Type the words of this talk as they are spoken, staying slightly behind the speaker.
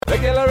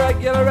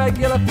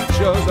regular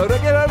features,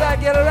 regular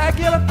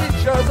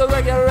features,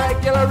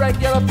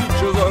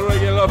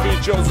 regular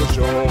features of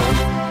show.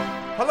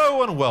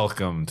 Hello and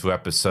welcome to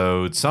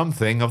episode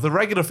something of the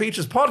Regular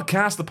Features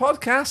podcast, the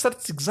podcast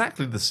that's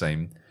exactly the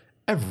same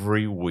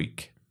every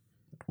week.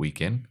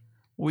 Week in,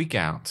 week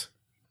out.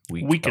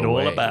 Week it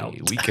all about.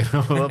 Week it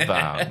all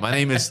about. My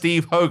name is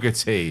Steve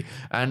Hogarty,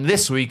 and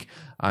this week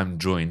I'm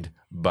joined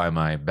by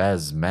my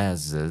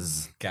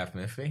Bezmezes. Gav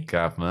Murphy.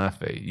 Gav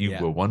Murphy. You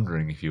Yeah. were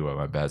wondering if you were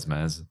my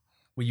Bezmez.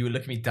 Well, you were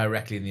looking me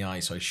directly in the eye,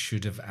 so I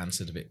should have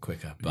answered a bit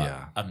quicker. But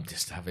Yeah. I'm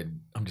just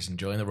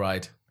enjoying the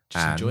ride.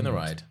 And- Enjoying the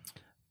ride.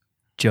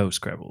 Joe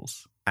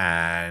Scrabbles.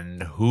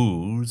 And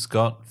who's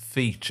got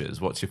features?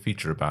 What's your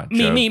feature about,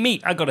 Joe? Me.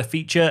 I got a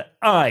feature.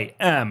 I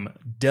am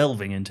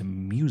delving into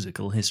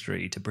musical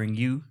history to bring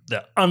you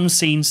the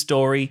unseen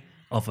story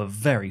of a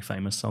very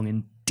famous song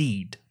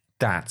indeed.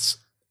 That's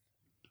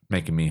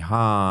making me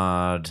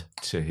hard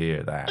to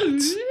hear that.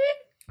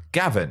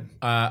 Gavin,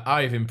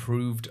 I've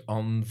improved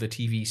on the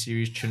TV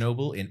series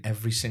Chernobyl in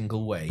every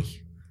single way.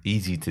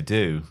 easy to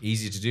do.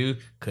 Easy to do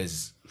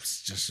because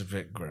it's just a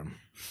bit grim.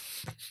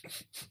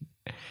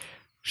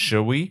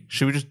 Shall we?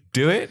 Should we just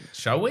do it?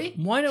 Shall we?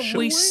 Why don't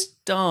we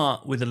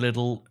start with a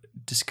little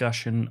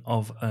discussion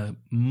of a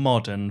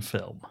modern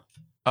film?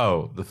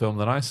 Oh, the film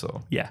that I saw.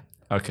 Yeah.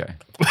 Okay.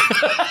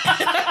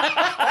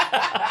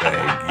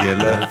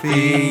 Regular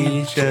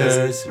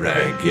features,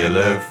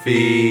 regular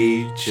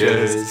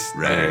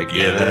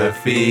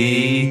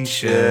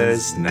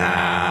features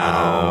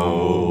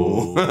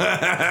now.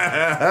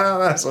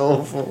 That's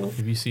awful.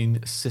 Have you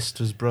seen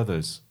Sisters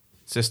Brothers?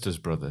 Sisters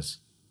Brothers.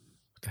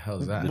 What the hell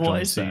is that?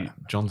 What is that?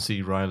 John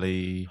C.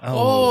 Reilly.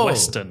 Oh,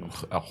 Western.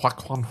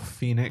 Joaquin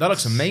Phoenix. That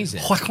looks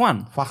amazing.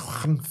 Joaquin.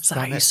 Joaquin Is that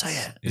how you say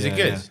it? Is it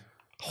good?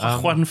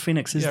 Joaquin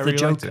Phoenix is yeah, I the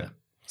really liked Joker. it.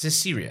 Is it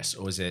serious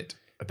or is it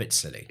a bit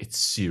silly? It's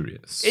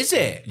serious. Is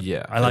it?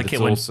 Yeah. I like but it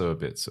it's when- also a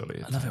bit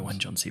silly. I love it when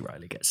John C.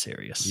 Reilly gets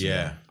serious.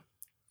 Yeah.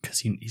 Because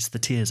he's the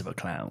tears of a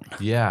clown.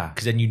 Yeah.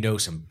 Because then you know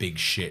some big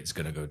shit's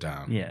going to go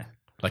down. Yeah.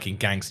 Like in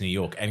Gangs of New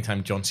York,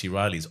 anytime John C.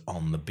 Reilly's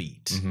on the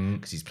beat,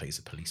 because he plays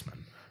a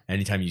policeman,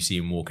 anytime you see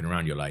him walking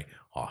around, you're like,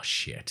 oh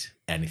shit,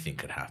 anything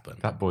could happen.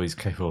 That boy's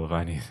capable of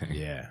anything.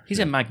 Yeah. He's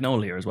in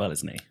Magnolia as well,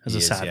 isn't he? As He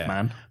a is, sad yeah.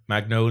 man.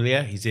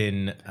 Magnolia, he's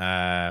in,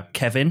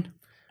 Kevin,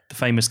 the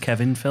famous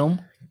Kevin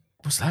film.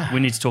 what's that? We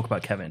need to talk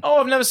about Kevin.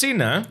 Oh, I've never seen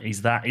that.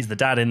 He's the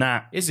dad in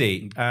that. Is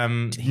he?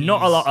 Not He's a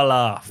lot of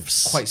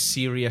laughs. Quite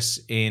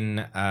serious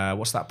in,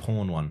 what's that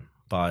porn one?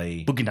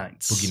 By Boogie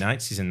Nights. Boogie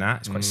Nights, he's in that.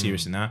 It's quite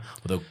serious in that,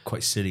 although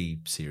quite silly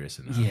serious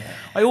in that. Yeah.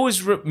 I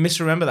always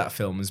misremember that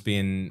film as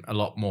being a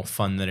lot more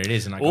fun than it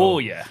is. And I go, Oh,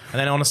 yeah. And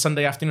then on a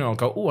Sunday afternoon, I'll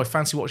go, oh, I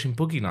fancy watching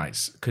Boogie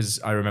Nights, because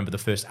I remember the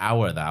first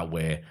hour of that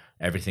where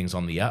everything's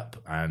on the up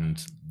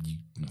and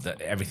that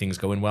everything's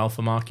going well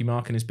for Marky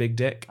Mark and his big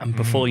dick. And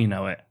before you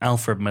know it,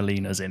 Alfred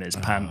Molina's in his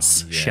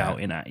pants yeah.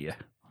 shouting at you.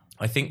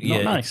 I think, Not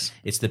yeah, nice.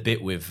 it's the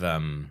bit with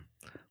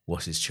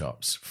what's his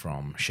chops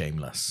from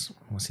Shameless.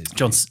 What's his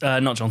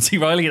Not John C.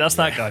 Reilly, that's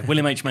that guy.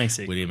 William H.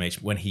 Macy. William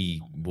H. When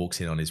he walks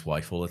in on his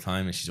wife all the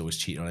time and she's always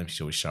cheating on him,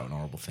 she's always shouting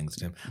horrible things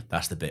at him.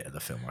 That's the bit of the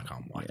film I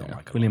don't like.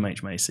 It. William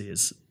H. Macy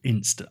is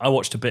instant. I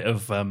watched a bit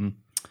of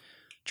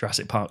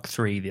Jurassic Park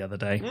 3 the other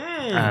day,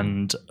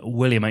 and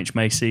William H.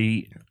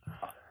 Macy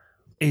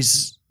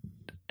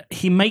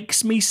he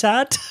makes me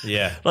sad.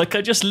 Yeah. Like,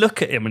 I just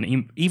look at him,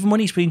 and even when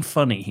he's being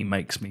funny, he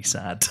makes me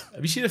sad.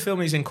 Have you seen a film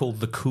he's in called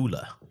The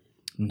Cooler?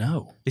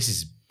 No. This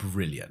is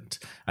brilliant,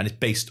 and it's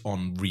based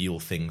on real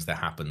things that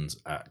happens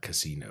at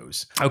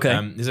casinos.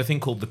 Okay. There's a thing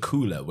called The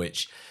Cooler,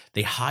 which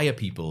they hire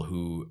people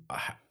who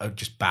are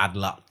just bad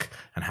luck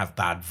and have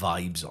bad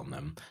vibes on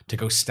them to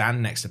go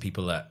stand next to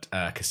people at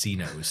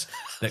casinos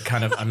that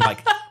kind of, I'm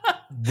like,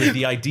 with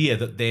the idea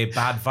that their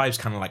bad vibes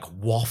kind of like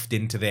waft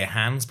into their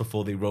hands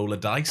before they roll a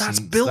dice. That's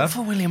and built stuff.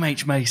 for William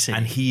H. Macy.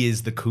 And he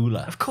is the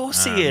cooler. Of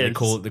course he They is.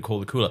 call it The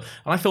Cooler.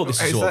 And I thought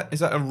this Is was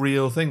that a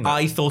real thing? Though?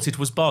 I thought it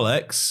was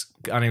bollocks,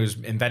 and it was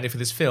invented for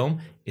this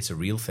film. It's a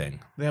real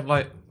thing. They have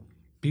like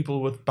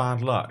people with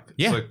bad luck.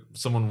 Yeah. It's like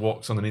someone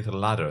walks underneath a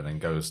ladder and then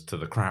goes to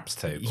the craps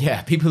table.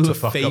 Yeah, people who to are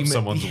fuck famous. up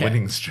someone's yeah.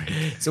 winning streak.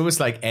 It's almost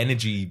like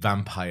energy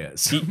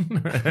vampires.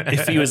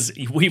 If he was,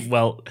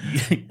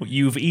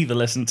 you've either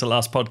listened to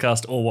last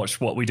podcast or watched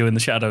What We Do in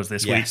the Shadows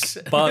this Yes.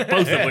 week, but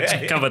both of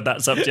which covered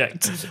that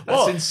subject.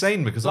 That's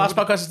insane because Last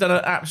podcast has done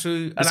an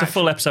absolute. It's a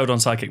full episode on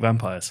psychic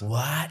vampires.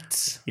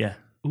 What? Yeah,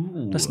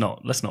 Ooh. let's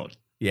not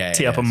Yeah,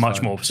 tee up a it's much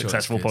fine. more I'm sure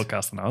successful it's good.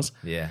 podcast than ours.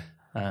 Yeah.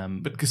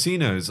 But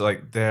casinos,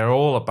 like, they're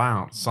all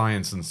about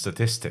science and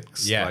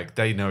statistics. Yeah. Like,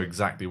 they know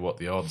exactly what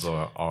the odds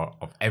are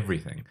of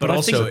everything. But I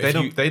also, think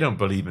if they don't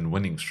believe in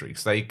winning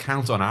streaks. They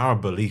count on our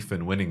belief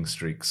in winning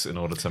streaks in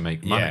order to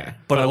make money. Yeah.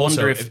 But I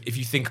also, wonder if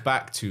you think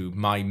back to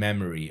my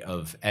memory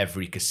of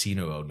every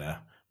casino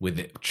owner with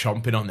it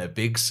chomping on their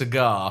big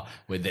cigar,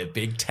 with their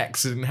big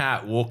Texan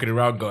hat, walking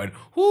around going,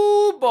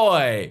 "Whoo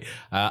boy!"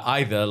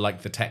 Either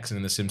like the Texan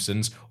in The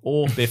Simpsons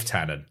or Biff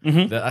Tannen.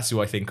 That's who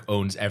I think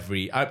owns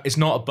every. It's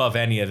not above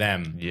any of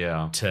them.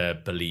 Yeah. To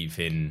believe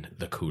in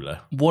the cooler.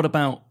 what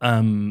about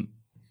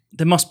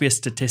there must be a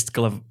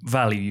statistical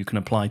value you can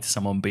apply to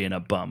someone being a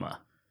bummer.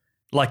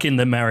 Like in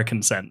the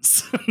American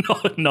sense,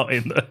 not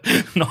in the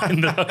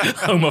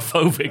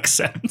homophobic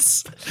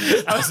sense.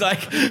 I was like,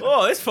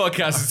 oh, this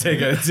podcast is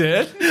taking a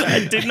turn.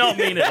 I did not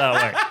mean it that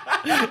way.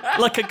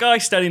 Like a guy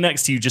standing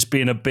next to you just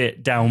being a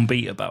bit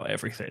downbeat about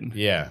everything.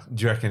 Yeah.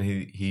 Do you reckon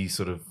he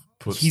sort of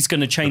puts... He's going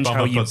to change the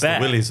how bummer you puts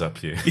bet. the willies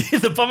up you?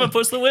 The bummer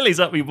puts the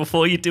willies up you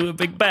before you do a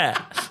big bet.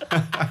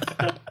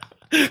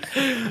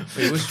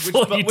 Wait, which do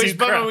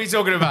bummer are we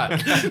talking about?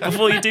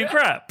 Before you do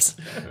craps.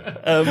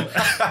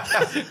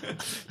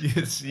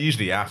 It's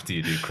usually after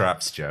you do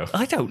craps, Joe.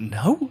 I don't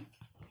know.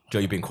 Joe,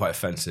 you've been quite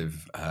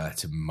offensive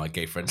to my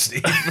gay friend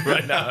Steve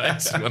right now. I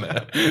just want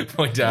to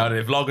point out,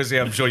 if Log was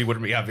here, I'm sure you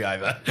wouldn't be happy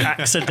either.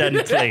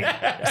 Accidentally.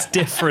 It's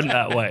different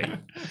that way.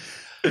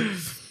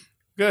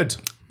 Good.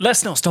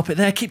 Let's not stop it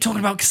there. Keep talking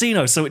about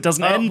casinos so it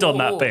doesn't end on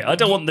that bit. I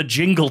don't want the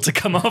jingle to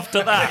come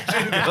after that.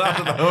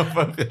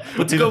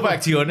 But to go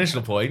back to your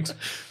initial point,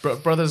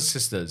 brothers,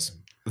 sisters.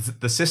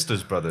 The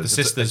Sisters Brothers. The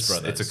Sisters It's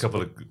Brothers. a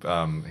couple of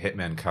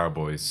hitmen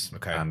cowboys.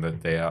 Okay. And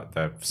their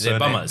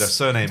bummers. Their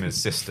surname is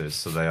Sisters,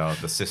 so they are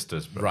the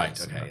Sisters Brothers. Right,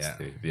 and okay,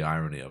 that's yeah. the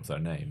irony of their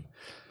name.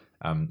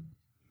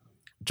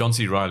 John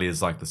C. Reilly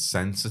is like the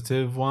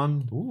sensitive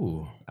one.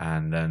 Ooh.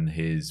 And then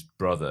his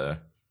brother,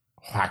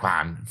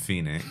 Joaquin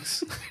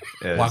Phoenix.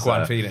 is,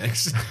 Joaquin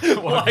Phoenix.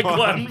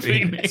 Joaquin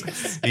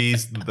Phoenix.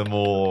 He's the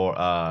more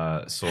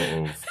sort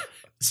of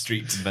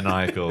Street.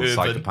 maniacal,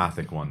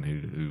 psychopathic one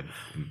who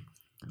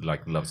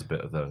like loves a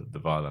bit of the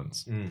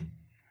violence.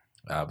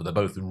 But they're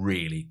both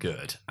really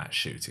good at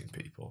shooting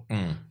people.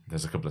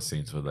 There's a couple of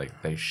scenes where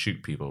they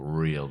shoot people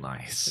real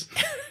nice.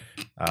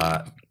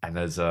 And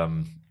there's a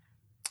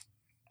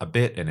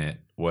bit in it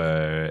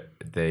where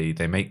they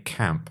make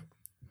camp.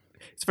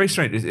 It's very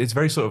strange. It's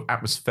very sort of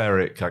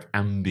atmospheric, like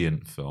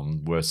ambient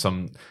film where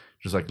some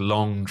just like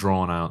long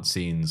drawn out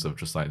scenes of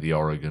just like the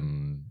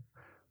Oregon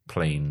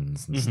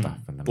plains and stuff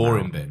and the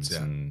Boring mountains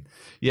bits,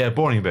 yeah. and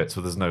boring bits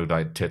where there's no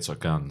like tits or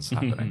guns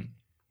happening.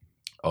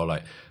 Or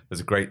like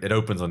it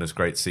opens on this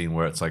great scene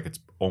where it's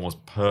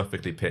almost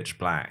perfectly pitch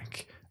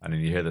black, and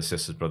then you hear the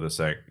Sisters Brothers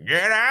saying,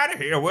 "Get out of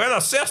here, we're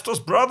the Sisters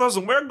Brothers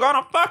and we're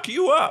gonna fuck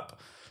you up."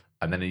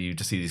 And then you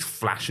just see these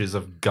flashes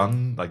of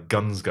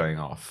guns going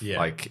off,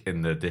 like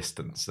in the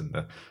distance, and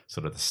the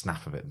sort of the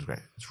snap of it. It's great.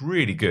 It's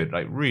really good,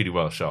 like really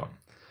well shot.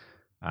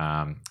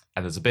 And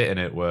there's a bit in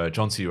it where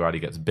John C. Reilly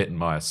gets bitten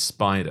by a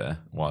spider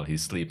while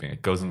he's sleeping.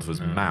 It goes into his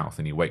mouth,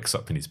 and he wakes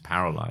up and he's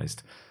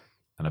paralyzed.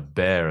 And a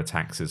bear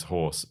attacks his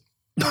horse,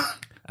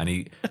 and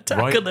he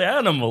Attack of the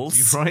animals.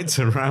 He rides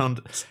around.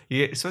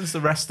 He spends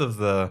the rest of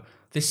the.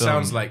 This film,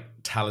 sounds like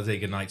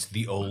Talladega Nights,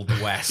 the Old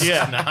West.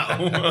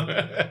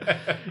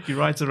 Yeah. He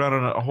rides around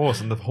on a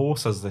horse, and the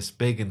horse has this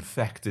big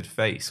infected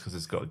face because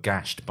it's got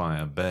gashed by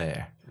a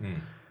bear.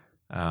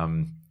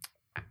 And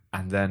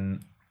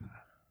then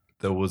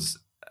there was,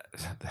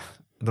 I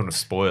don't want to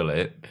spoil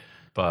it,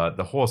 but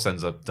the horse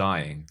ends up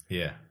dying.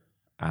 Yeah.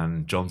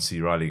 And John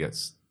C. Reilly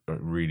gets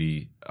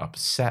really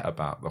upset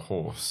about the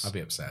horse I'd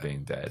be upset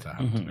being dead. if that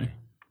happened to me.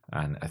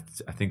 And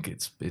I think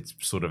it's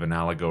sort of an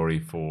allegory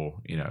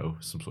for,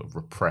 some sort of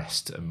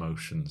repressed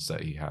emotions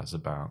that he has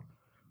about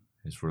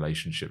his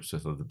relationships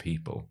with other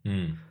people.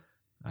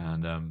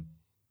 And I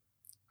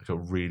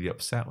got really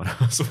upset when I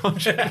was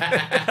watching it.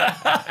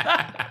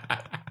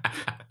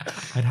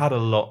 I'd had a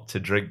lot to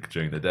drink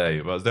during the day,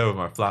 but I was there with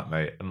my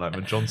flatmate, and like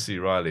when John C.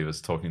 Reilly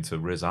was talking to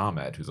Riz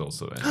Ahmed, who's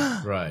also in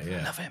it. Right,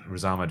 yeah. Love him.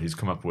 Riz Ahmed, who's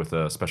come up with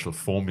a special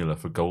formula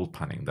for gold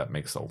panning that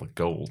makes all the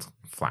gold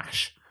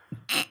flash.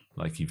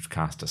 Like you've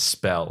cast a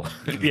spell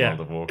in World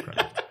of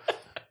Warcraft.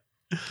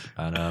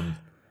 And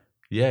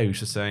he was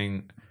just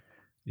saying,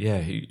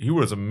 he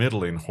was a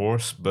middling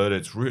horse, but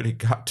it's really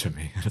got to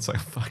me. And it's like,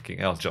 fucking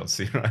hell, John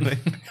C. Reilly.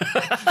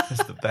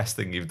 That's the best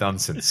thing you've done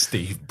since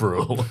Steve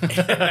Brule.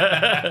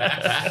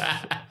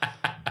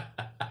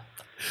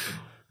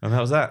 And that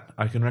was that.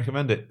 I can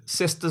recommend it.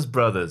 Sisters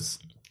Brothers.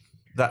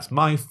 That's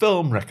my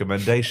film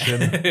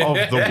recommendation of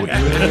the week.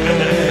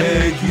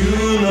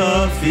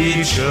 Regular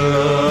features.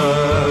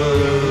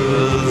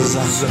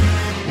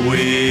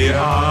 We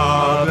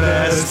are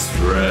best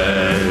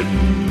friends.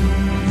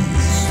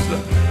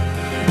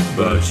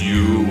 But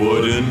you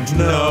wouldn't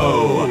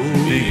know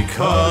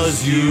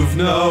because you've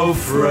no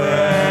friends.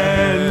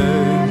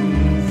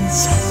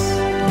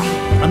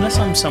 Unless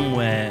I'm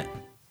somewhere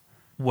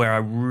where I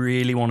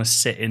really want to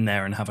sit in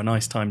there and have a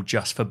nice time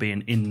just for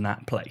being in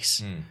that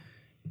place,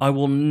 I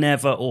will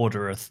never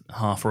order a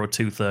half or a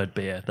 2/3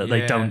 beer that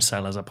they don't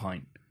sell as a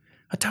pint.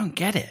 I don't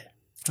get it.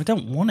 I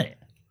don't want it.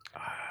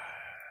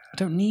 I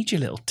don't need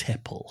your little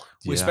tipple.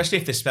 Well, especially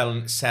if they're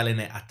selling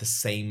it at the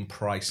same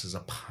price as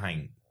a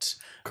pint.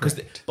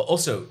 But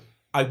also,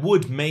 I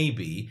would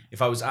maybe,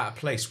 if I was at a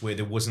place where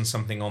there wasn't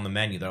something on the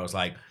menu that I was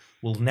like,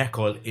 well, neck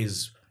oil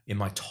is in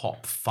my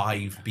top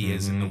 5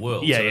 beers in the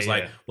world. Yeah, so it's yeah,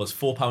 like, yeah. well, it's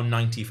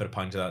 £4.90 for a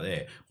pint of that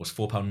there. Was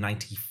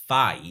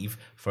 £4.95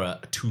 for a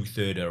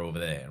 2/3 over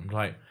there. I'm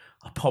like,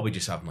 I'll probably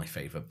just have my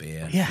favorite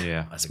beer.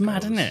 Yeah. It's As it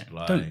mad, goes, isn't it?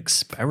 like- Don't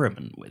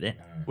experiment with it.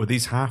 Well,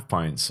 these half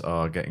pints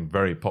are getting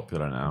very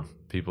popular now.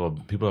 People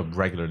are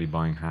regularly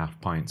buying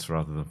half pints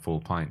rather than full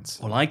pints.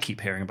 Well, I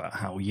keep hearing about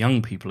how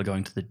young people are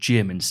going to the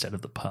gym instead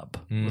of the pub.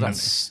 Well,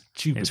 that's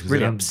stupid. It's because really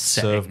they don't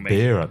upsetting serve me.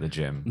 beer at the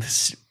gym.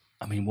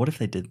 I mean, what if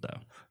they did though?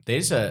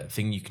 There's a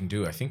thing you can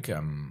do. I think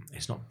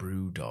it's not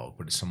Brewdog,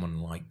 but it's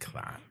someone like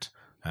that.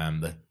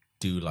 That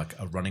do like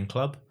a running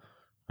club,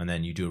 and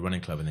then you do a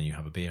running club, and then you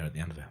have a beer at the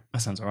end of it.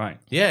 That sounds all right.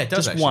 Yeah, it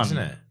does Just actually, one. doesn't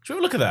it? Should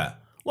we look at that?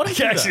 What if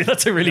Yeah, actually,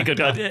 that's a really good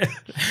idea.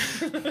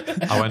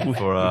 I went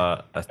for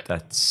a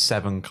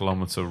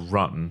 7-kilometer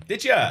run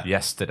Did you?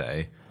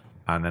 yesterday,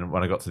 and then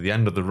when I got to the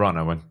end of the run,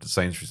 I went to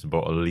Sainsbury's and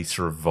bought a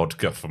litre of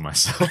vodka for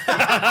myself.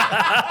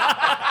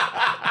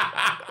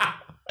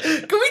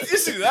 Can we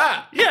just do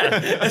that?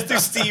 Yeah, Let's do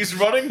Steve's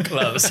running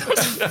clubs.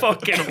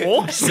 fucking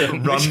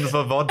awesome. Run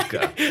for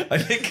vodka. I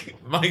think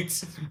it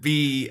might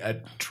be a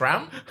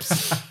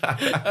tramps.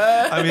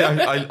 I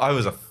mean, I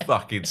was a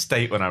fucking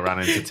state when I ran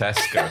into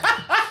Tesco.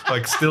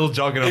 Like, still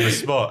jogging on the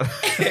spot.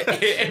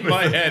 In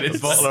my head, A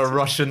it's bottle of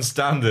Russian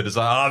Standard. It's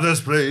like,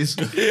 this, please.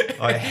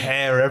 Like,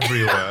 hair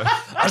everywhere.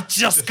 I've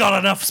just got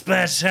enough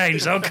spare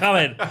change. I'm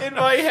coming. in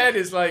my head.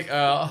 It's like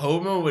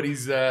Homer when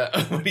he's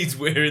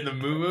wearing the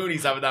moo and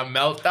he's having that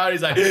meltdown.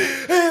 He's like,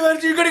 "Hey man,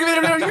 you gotta give it.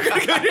 You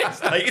gotta give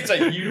it." It's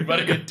like you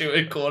better go do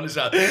it. Corner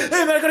shot. Hey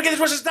man, I gotta get this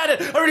Russian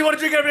Standard. I really want to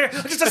drink over here.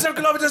 I just done 7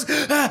 kilometers.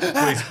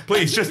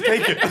 Please, just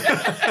take it.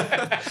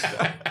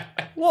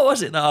 What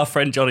was it that our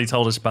friend Johnny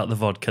told us about the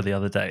vodka the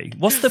other day?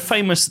 What's the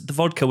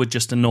vodka with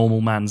just a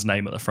normal man's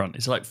name at the front?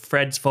 Is it like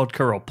Fred's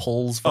vodka or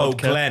Paul's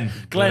vodka? Glenn.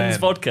 Glenn's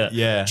vodka.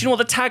 Yeah. Do you know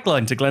what the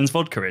tagline to Glenn's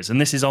vodka is? And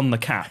this is on the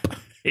cap.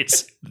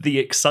 It's the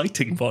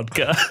exciting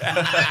vodka.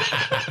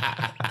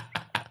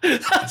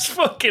 That's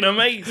fucking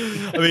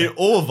amazing. I mean,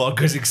 all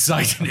vodka's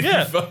exciting if Yeah.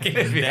 you fucking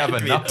have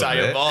enough the of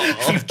entire it.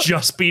 bottle. You've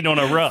just been on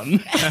a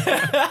run.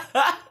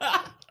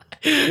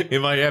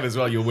 In my head as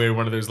well, you're wearing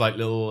one of those like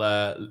little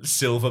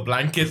silver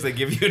blankets they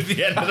give you at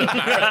the end of the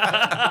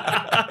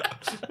marathon.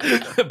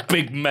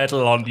 Big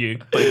medal on you,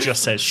 but it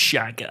just says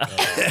Shagger.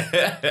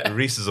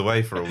 Reese is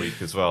away for a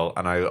week as well,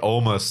 and I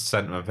almost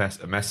sent him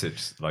a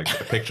message, like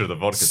a picture of the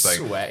vodka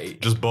saying, Sweaty.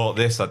 just bought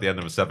this at the end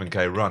of a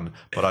 7K run,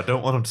 but I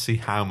don't want him to see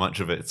how much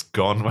of it's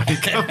gone when he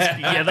comes.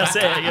 Yeah, that's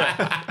it.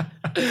 Yeah.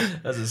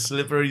 That's a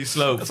slippery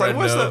slope. It's like,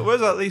 friendo.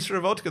 where's that litre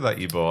of vodka that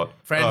you bought?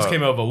 Friends Oh,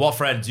 came over. What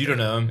friends? You don't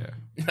know them.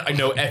 I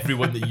know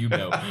everyone that you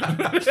know.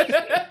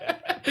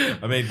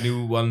 I made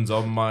new ones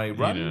on my You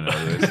run. don't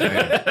know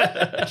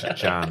this.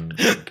 Jam.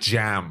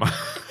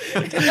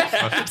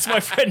 It's my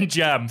friend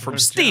Jam from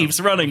Steve's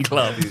Running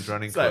Club. He's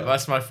running It's like, club.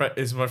 that's my friend.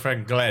 Is my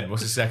friend Glenn.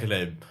 What's his second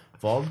name?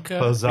 Vodka.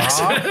 Huzzah.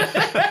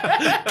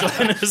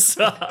 Glenn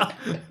Hussar.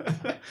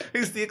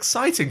 He's the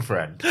exciting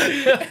friend.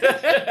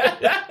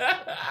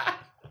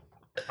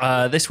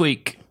 This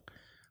week,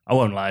 I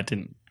won't lie, I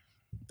don't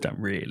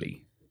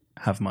really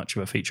have much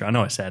of a feature. I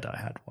know I said I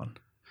had one,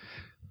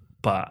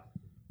 but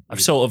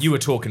I've sort of You were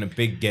talking a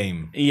big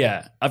game.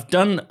 yeah.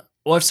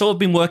 I've sort of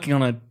been working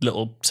on a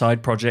little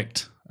side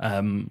project.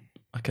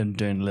 Like I'm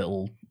doing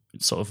little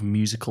sort of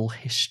musical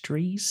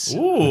histories.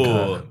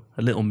 Ooh.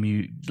 A little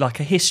like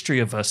a history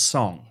of a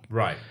song.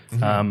 Right.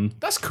 Um,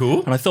 That's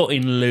cool. And I thought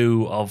in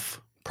lieu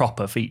of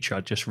proper feature,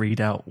 I'd just read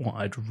out what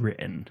I'd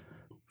written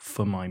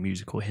for my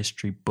musical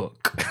history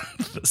book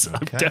that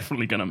I'm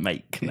definitely going to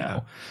make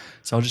now.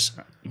 So I'll just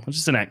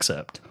an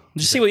excerpt.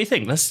 Just see what you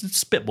think. Let's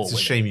spitball It's a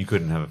with it. shame you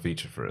couldn't have a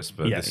feature for us,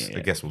 but Yeah, this, yeah, yeah.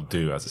 I guess we'll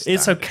do as it's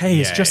It's okay.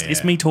 It's Yeah, just yeah,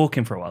 it's yeah. me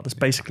talking for a while. That's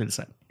basically the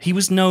same. He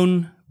was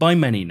known by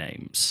many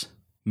names: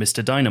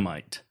 Mr.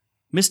 Dynamite,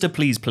 Mr.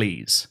 Please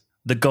Please,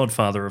 the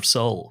Godfather of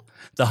Soul,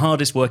 the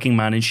hardest working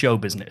man in show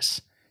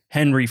business,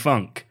 Henry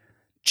Funk,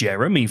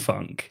 Jeremy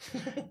Funk,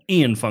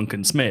 Ian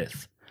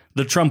Funkin-Smith,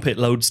 the trumpet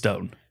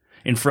lodestone.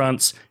 In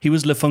France, he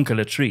was Le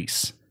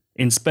Funkelatrice.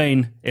 In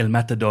Spain, El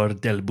Matador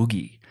del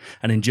Boogie.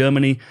 And in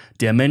Germany,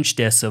 der Mensch,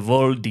 der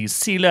sowohl die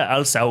Seele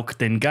als auch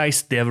den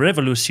Geist der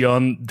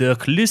Revolution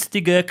durch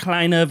lustige,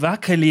 kleine,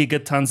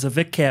 wackelige Tanze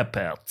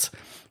verkörpert,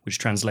 which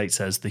translates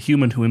as the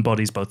human who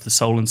embodies both the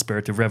soul and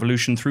spirit of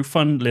revolution through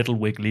fun little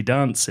wiggly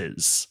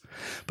dances.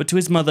 But to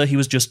his mother, he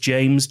was just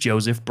James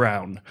Joseph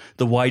Brown,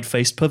 the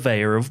wide-faced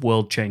purveyor of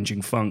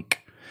world-changing funk.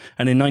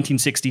 And in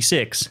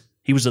 1966,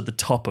 he was at the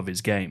top of his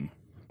game.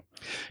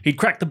 He'd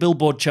cracked the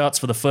Billboard charts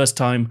for the first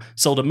time,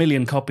 sold 1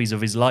 million copies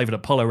of his Live at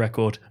Apollo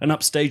record, and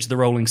upstaged the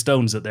Rolling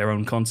Stones at their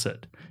own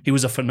concert. He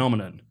was a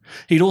phenomenon.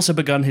 He'd also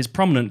begun his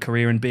prominent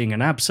career in being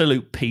an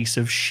absolute piece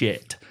of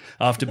shit.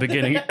 After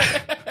beginning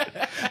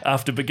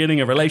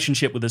a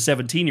relationship with a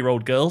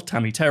 17-year-old girl,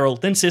 Tammy Terrell,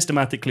 then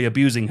systematically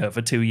abusing her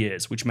for 2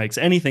 years, which makes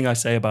anything I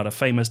say about a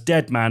famous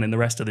dead man in the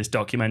rest of this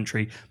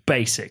documentary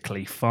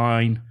basically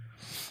fine.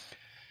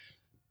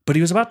 But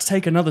he was about to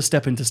take another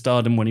step into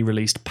stardom when he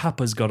released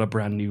Papa's Got a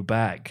Brand New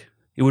Bag,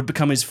 It would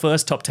become his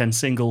first top 10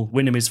 single,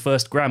 win him his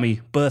first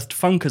Grammy, birthed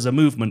funk as a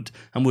movement,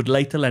 and would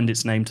later lend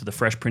its name to the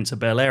Fresh Prince of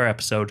Bel-Air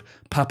episode,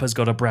 Papa's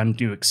Got a Brand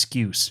New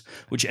Excuse,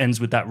 which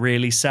ends with that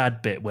really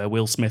sad bit where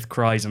Will Smith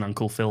cries and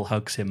Uncle Phil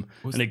hugs him,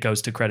 and it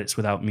goes to credits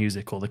without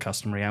music or the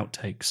customary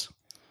outtakes.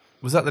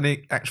 Was that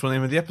the actual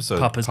name of the episode?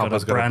 Papa's got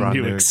a brand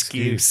new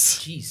excuse.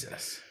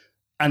 Jesus.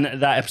 And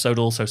that episode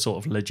also sort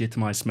of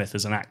legitimized Smith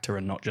as an actor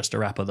and not just a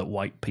rapper that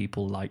white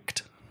people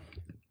liked.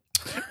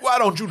 Why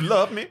don't you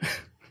love me?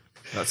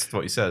 That's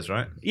what he says,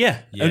 right?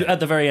 Yeah. At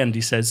the very end,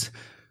 he says,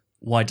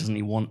 "Why doesn't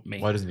he want me?"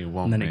 Why doesn't he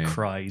want me? me? And then he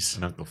cries.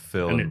 And Uncle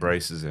Phil And it-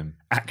 embraces him.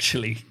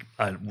 Actually,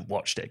 I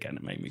watched it again.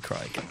 It made me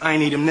cry again. I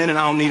ain't need him then and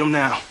I don't need him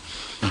now.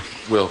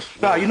 Will.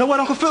 Nah, you know what,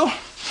 Uncle Phil?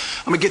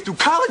 I'm gonna get through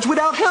college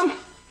without him.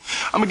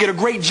 I'm gonna get a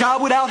great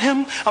job without him.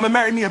 I'm gonna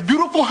marry me a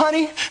beautiful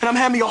honey, and I'm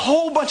having me a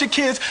whole bunch of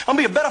kids. I'm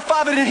gonna be a better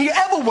father than he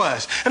ever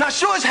was. And I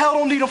sure as hell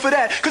don't need him for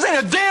that, because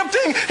ain't a damn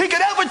thing he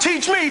could ever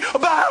teach me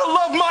about how to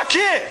love my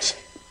kids.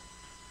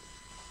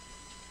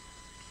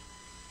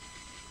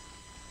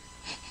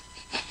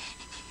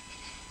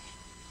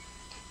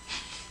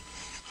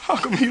 How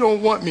come he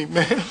don't want me,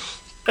 man?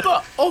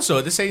 But also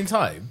at the same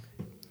time,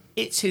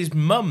 it's his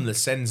mum that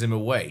sends him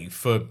away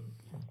for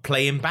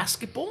playing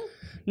basketball.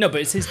 No,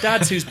 but it's his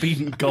dad's who's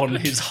been gone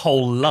his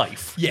whole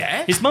life.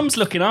 Yeah. His mum's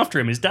looking after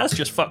him. His dad's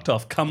just fucked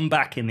off, come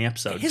back in the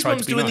episode. His tried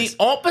mum's to be doing nice.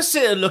 the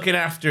opposite of looking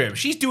after him.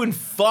 She's doing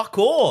fuck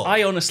all.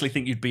 I honestly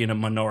think you'd be in a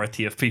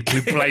minority of people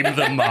who blame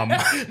the mum.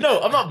 No,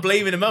 I'm not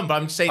blaming the mum,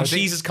 but I'm saying I think-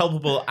 she's as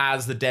culpable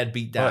as the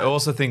deadbeat dad. I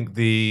also think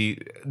the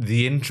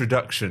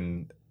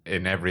introduction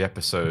in every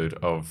episode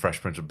of Fresh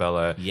Prince of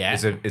Bel-Air Yeah.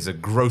 is a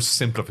gross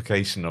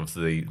simplification of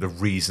the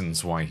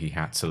reasons why he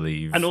had to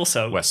leave And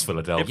also, West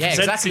Philadelphia. Yeah,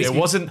 exactly. It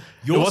wasn't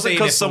You're saying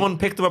because it for- someone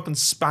picked him up and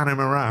span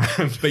him around.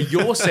 But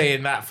you're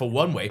saying that for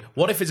one way.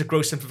 What if it's a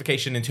gross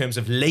simplification in terms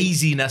of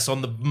laziness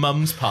on the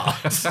mum's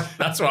part?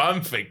 That's what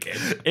I'm thinking.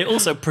 it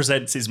also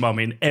presents his mum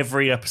in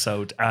every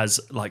episode as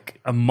like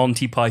a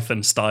Monty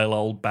Python style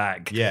old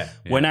bag. Yeah.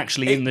 When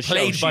actually in the show,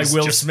 Played by she's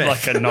Will just Smith.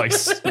 like a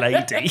nice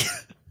lady.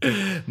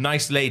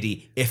 Nice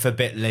lady, if a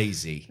bit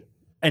lazy.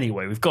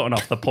 Anyway, we've gotten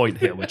off the point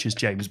here, which is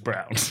James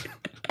Brown.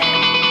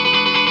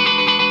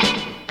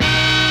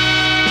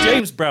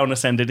 James Brown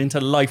ascended into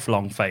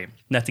lifelong fame,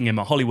 netting him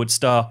a Hollywood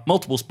star,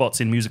 multiple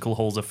spots in musical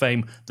halls of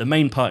fame, the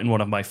main part in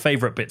one of my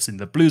favourite bits in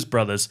The Blues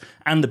Brothers,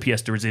 and the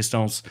pièce de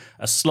résistance,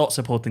 a slot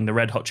supporting the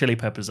Red Hot Chili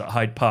Peppers at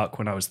Hyde Park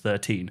when I was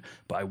 13,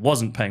 but I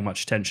wasn't paying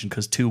much attention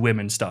because two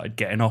women started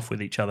getting off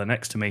with each other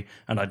next to me,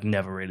 and I'd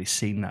never really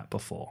seen that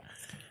before.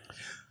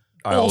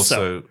 I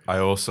also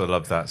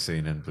love that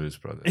scene in Blues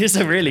Brothers. It's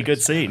a really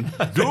good scene.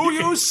 Do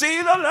you see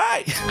the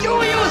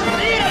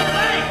light?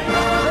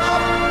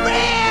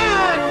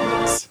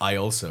 I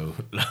also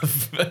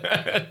love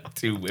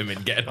two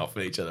women getting off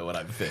with each other when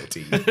I'm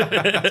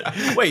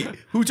 13. Wait,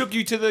 who took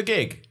you to the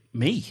gig?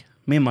 Me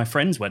and my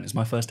friends went. It's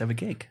my first ever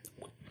gig.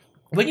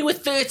 When you were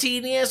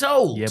 13 years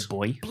old? Yeah,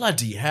 boy.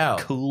 Bloody hell.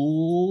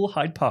 Cool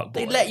Hyde Park boy.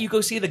 They let you go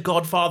see The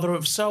Godfather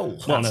of Soul.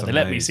 Well, no, That's they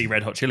let me amazing. see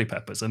Red Hot Chili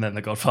Peppers, and then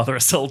the Godfather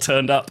of Soul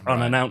turned up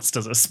unannounced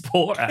as a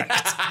sport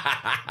act.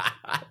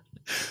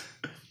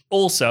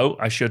 Also,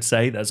 I should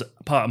say, there's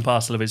part and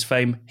parcel of his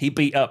fame. He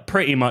beat up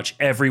pretty much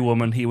every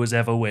woman he was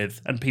ever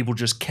with, and people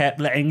just kept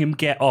letting him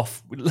get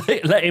off.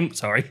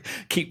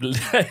 Keep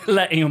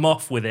letting him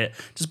off with it,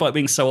 despite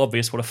being so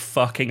obvious what a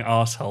fucking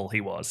arsehole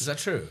he was. Is that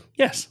true?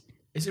 Yes.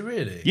 Is it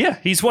really? Yeah,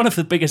 he's one of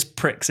the biggest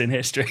pricks in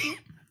history,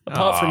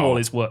 apart from all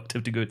his work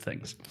to do good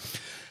things.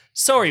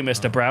 Sorry,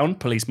 Mr. Brown,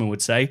 policeman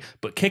would say,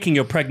 but kicking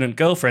your pregnant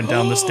girlfriend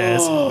down the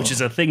stairs, which is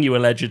a thing you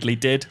allegedly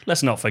did,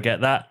 let's not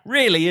forget that,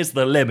 really is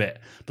the limit.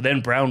 But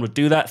then Brown would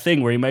do that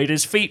thing where he made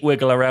his feet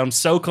wiggle around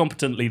so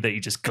competently that he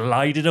just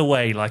glided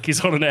away like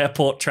he's on an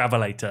airport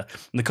travelator.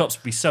 And the cops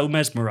would be so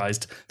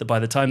mesmerised that by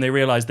the time they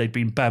realised they'd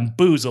been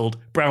bamboozled,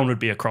 Brown would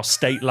be across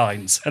state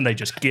lines and they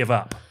just give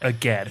up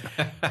again.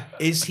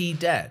 Is he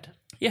dead?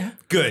 Yeah.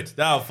 Good.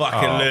 That'll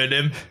fucking learn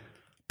him.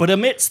 But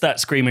amidst that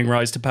screaming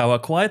rise to power,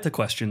 quieter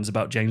questions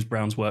about James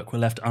Brown's work were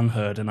left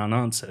unheard and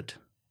unanswered.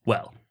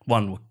 Well,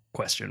 one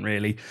question,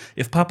 really.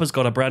 If Papa's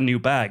got a brand new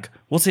bag,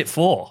 what's it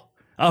for?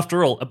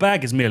 After all, a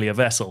bag is merely a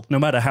vessel, no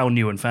matter how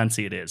new and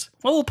fancy it is.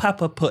 What will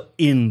Papa put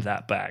in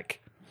that bag?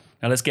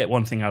 Now let's get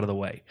one thing out of the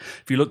way.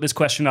 If you look this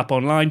question up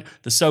online,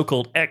 the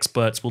so-called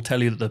experts will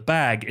tell you that the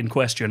bag in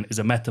question is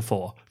a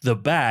metaphor, the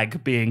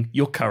bag being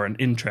your current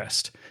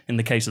interest. In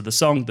the case of the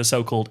song, the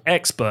so-called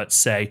experts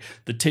say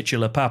the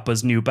titular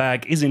Papa's new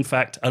bag is in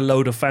fact a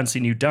load of fancy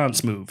new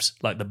dance moves,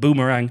 like the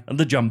boomerang and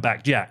the jump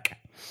back jack.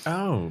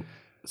 Oh,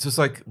 so it's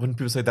like when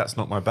people say that's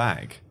not my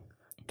bag.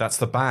 That's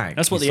the bag.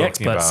 That's what he's the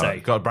talking experts about. say.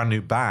 Got a brand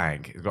new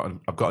bag.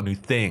 I've got a new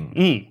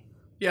thing.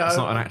 Yeah. It's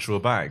not an actual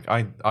bag.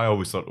 I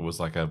always thought it was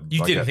like a. You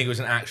like didn't a- think it was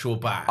an actual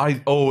bag.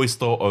 I always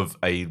thought of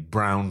a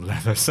brown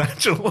leather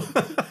satchel.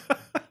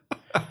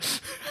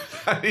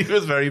 And he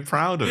was very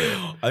proud of it.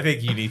 I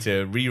think you need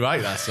to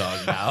rewrite that song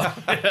now.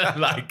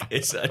 Like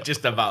it's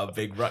just about a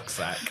big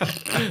rucksack.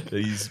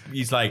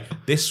 He's like,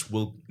 this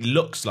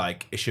looks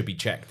like it should be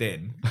checked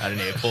in at an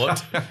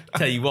airport.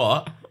 Tell you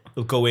what,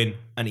 It'll go in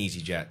an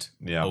EasyJet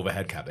Yeah.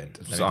 overhead cabin.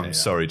 So I'm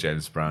sorry,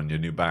 James Brown, your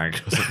new bag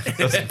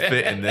doesn't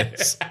fit in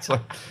this. It's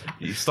like,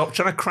 you stop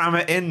trying to cram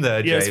it in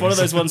there, James. Yeah, it's one of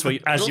those ones where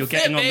as you're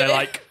getting on, fit, they're baby.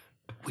 like,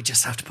 we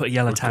just have to put a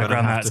yellow tag Gonna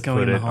around have that. It's to going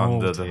put in the it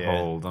hold. under the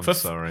hold. I'm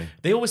sorry.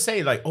 They always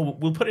say, like, oh,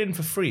 we'll put it in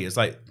for free. It's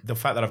like the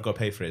fact that I've got to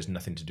pay for it has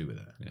nothing to do with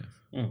it.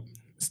 Yeah.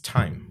 It's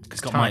time. Because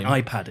It's got time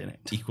my iPad in it.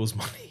 equals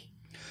money.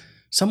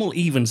 Some will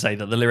even say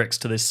that the lyrics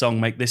to this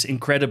song make this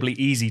incredibly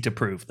easy to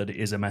prove that it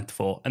is a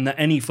metaphor, and that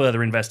any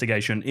further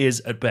investigation is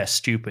at best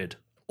stupid.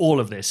 All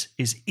of this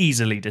is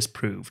easily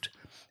disproved.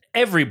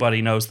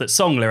 Everybody knows that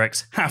song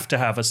lyrics have to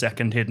have a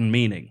second hidden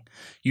meaning.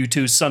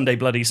 U2's Sunday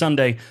Bloody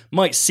Sunday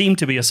might seem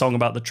to be a song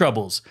about the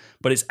Troubles,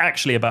 but it's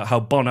actually about how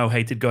Bono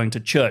hated going to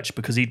church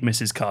because he'd miss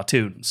his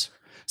cartoons.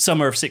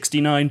 Summer of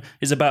 '69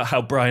 is about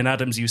how Bryan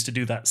Adams used to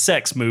do that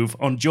sex move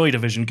on Joy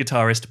Division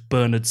guitarist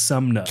Bernard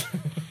Sumner.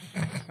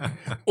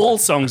 All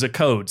songs are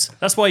codes.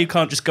 That's why you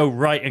can't just go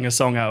writing a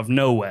song out of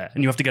nowhere,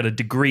 and you have to get a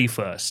degree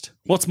first.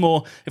 What's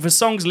more, if a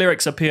song's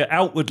lyrics appear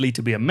outwardly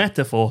to be a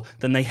metaphor,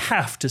 then they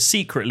have to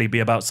secretly be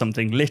about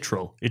something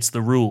literal. It's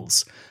the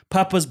rules.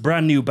 Papa's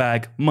brand new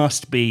bag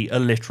must be a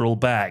literal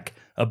bag.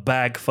 A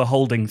bag for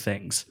holding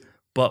things.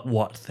 But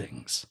what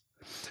things?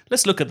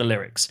 Let's look at the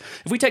lyrics.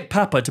 If we take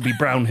Papa to be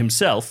Brown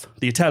himself,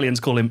 the Italians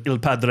call him Il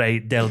Padre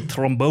del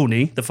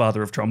Tromboni, the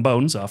father of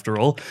trombones, after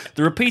all,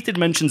 the repeated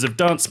mentions of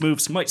dance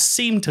moves might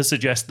seem to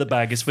suggest the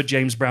bag is for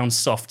James Brown's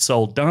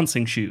soft-soled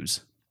dancing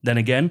shoes. Then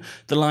again,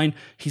 the line,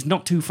 he's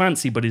not too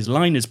fancy but his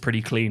line is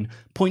pretty clean,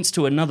 points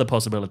to another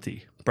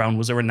possibility. Brown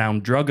was a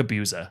renowned drug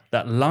abuser.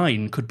 That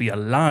line could be a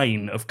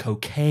line of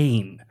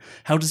cocaine.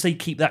 How does they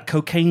keep that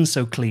cocaine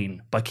so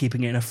clean? By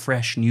keeping it in a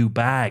fresh new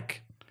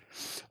bag.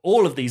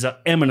 All of these are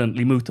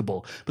eminently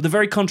mutable, but the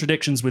very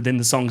contradictions within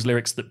the song's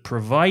lyrics that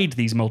provide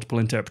these multiple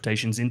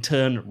interpretations in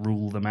turn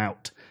rule them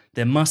out.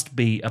 There must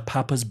be a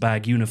Papa's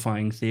bag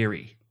unifying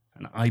theory,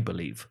 and I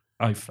believe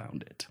I've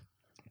found it.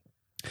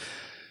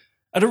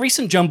 At a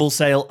recent jumble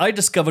sale, I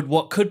discovered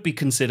what could be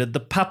considered the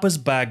Papa's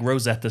Bag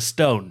Rosetta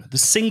Stone, the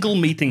single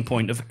meeting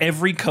point of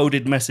every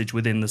coded message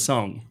within the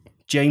song,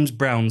 James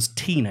Brown's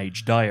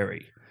teenage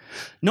diary.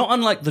 Not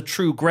unlike the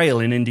True Grail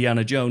in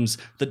Indiana Jones,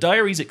 the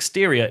diary's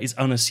exterior is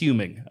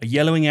unassuming, a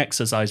yellowing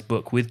exercise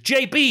book with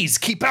JB's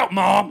Keep Out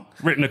Mom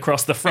written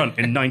across the front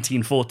in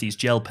 1940s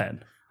gel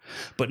pen.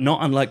 But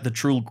not unlike the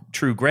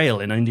True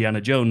Grail in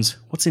Indiana Jones,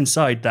 what's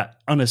inside that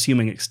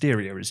unassuming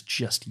exterior is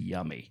just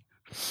yummy.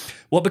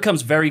 What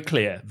becomes very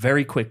clear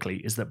very quickly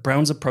is that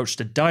Brown's approach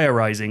to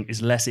diarizing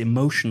is less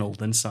emotional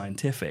than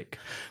scientific.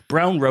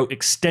 Brown wrote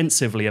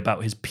extensively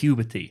about his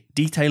puberty,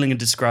 detailing and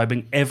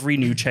describing every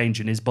new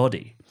change in his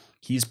body.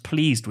 He is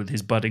pleased with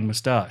his budding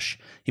moustache.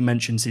 He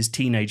mentions his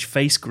teenage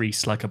face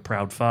grease like a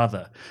proud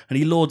father, and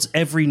he lauds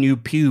every new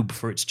pube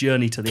for its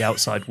journey to the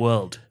outside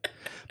world.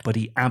 But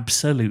he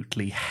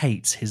absolutely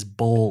hates his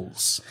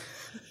balls.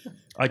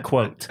 I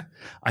quote,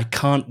 "I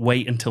can't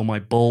wait until my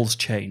balls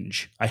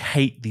change. I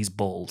hate these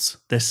balls.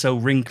 They're so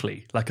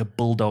wrinkly, like a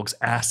bulldog's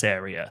ass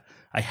area.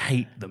 I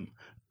hate them.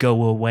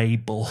 Go away,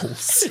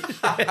 balls."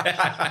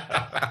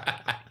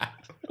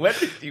 When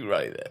did you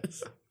write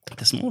this?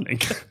 This morning.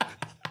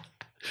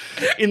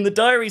 In the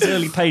diary's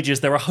early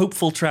pages, there are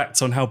hopeful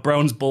tracts on how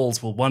Brown's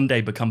balls will one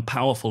day become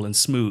powerful and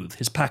smooth,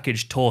 his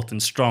package taut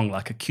and strong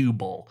like a cue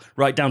ball,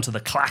 right down to the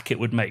clack it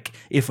would make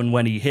if and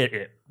when he hit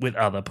it with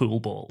other pool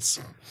balls.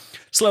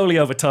 Slowly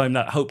over time,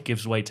 that hope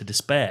gives way to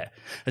despair.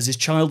 As his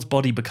child's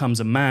body becomes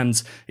a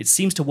man's, it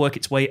seems to work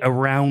its way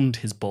around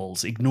his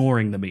balls,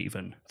 ignoring them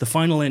even. The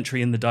final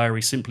entry in the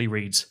diary simply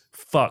reads,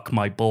 "Fuck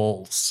my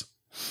balls."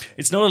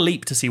 It's not a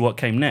leap to see what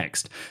came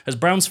next. As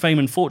Brown's fame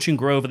and fortune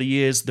grew over the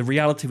years, the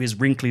reality of his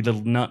wrinkly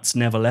little nuts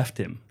never left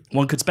him.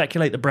 One could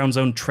speculate that Brown's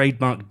own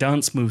trademark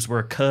dance moves were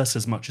a curse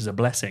as much as a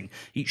blessing,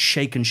 each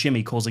shake and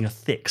shimmy causing a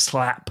thick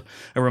slap,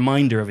 a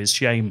reminder of his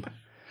shame.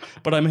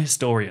 But I'm a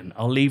historian.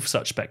 I'll leave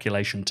such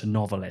speculation to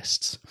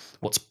novelists.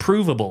 What's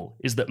provable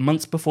is that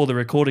months before the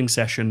recording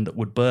session that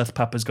would birth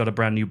Papa's Got a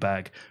Brand New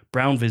Bag,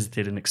 Brown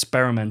visited an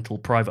experimental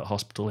private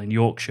hospital in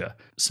Yorkshire,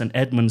 St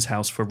Edmund's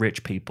House for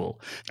Rich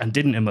People, and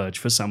didn't emerge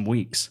for some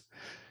weeks.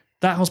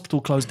 That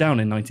hospital closed down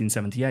in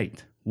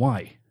 1978.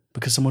 Why?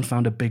 Because someone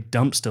found a big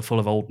dumpster full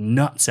of old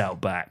nuts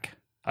out back.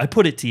 I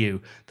put it to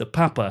you that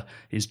Papa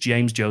is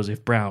James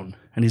Joseph Brown,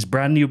 and his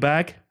brand new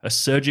bag, a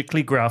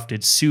surgically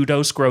grafted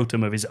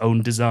pseudo-scrotum of his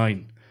own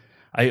design.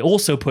 I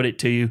also put it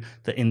to you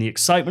that in the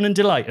excitement and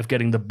delight of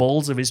getting the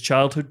balls of his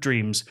childhood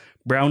dreams,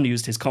 Brown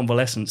used his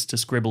convalescence to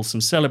scribble some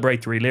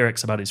celebratory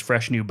lyrics about his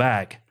fresh new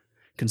bag.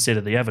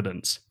 Consider the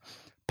evidence.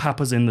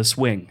 Papa's in the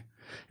swing.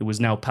 It was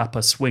now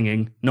Papa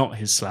swinging, not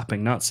his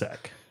slapping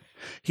nutsack.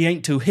 He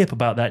ain't too hip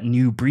about that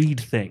new breed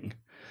thing.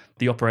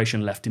 The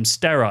operation left him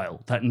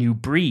sterile. That new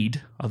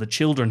breed are the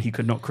children he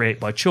could not create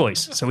by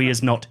choice, so he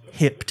is not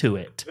hip to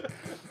it.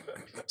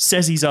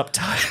 Says he's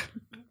uptight.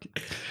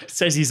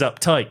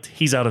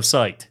 He's out of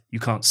sight.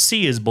 You can't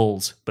see his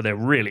balls, but they're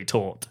really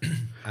taut.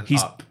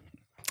 He's up.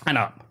 And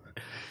up.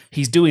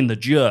 He's doing the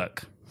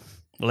jerk.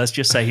 Well, let's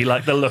just say he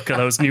liked the look of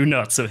those new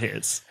nuts of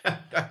his.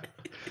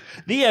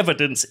 The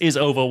evidence is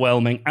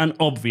overwhelming and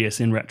obvious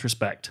in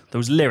retrospect.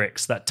 Those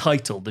lyrics, that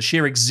title, the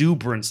sheer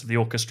exuberance of the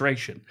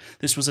orchestration.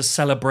 This was a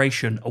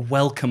celebration, a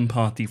welcome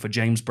party for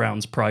James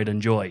Brown's pride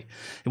and joy.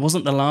 It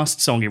wasn't the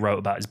last song he wrote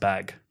about his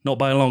bag, not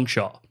by a long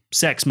shot.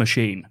 Sex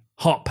Machine,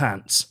 Hot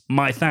Pants,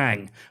 My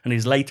Thang, and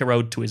his later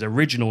ode to his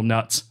original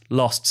nuts,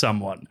 Lost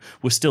Someone,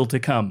 was still to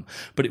come,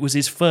 but it was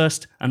his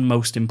first and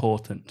most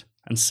important.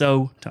 And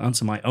so, to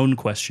answer my own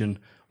question,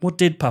 what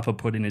did Papa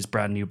put in his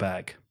brand new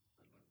bag?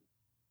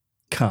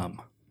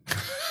 Come.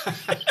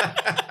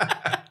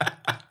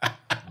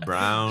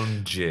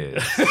 Brown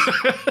jizz.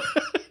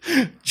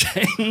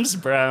 James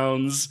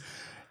Brown's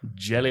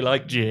jelly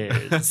like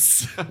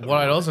jizz. What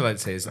I'd also like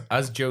to say is,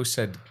 as Joe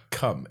said,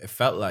 come, it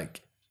felt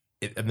like,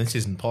 and this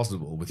isn't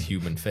possible with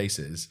human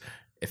faces,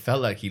 it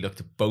felt like he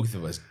looked at both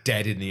of us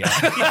dead in the eyes.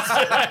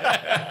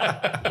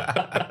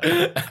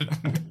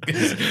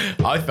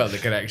 I felt the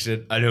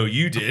connection. I know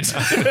you did.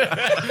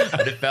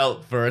 And it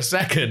felt for a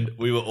second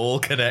we were all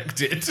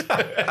connected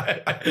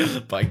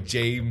by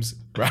James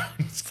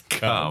Brown's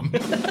Come.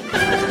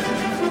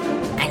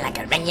 I like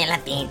a regular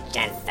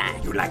pizza.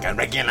 You like a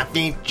regular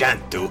pizza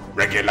too.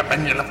 Regular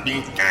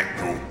pizza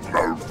too.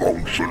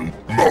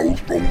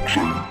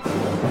 Malfunction.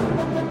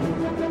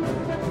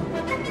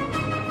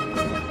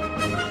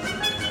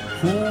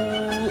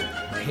 Who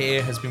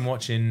here has been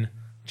watching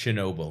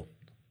Chernobyl?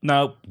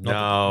 No,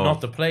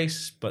 Not the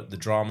place, but the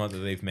drama that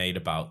they've made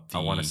about the...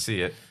 I want to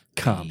see it.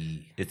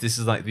 come. This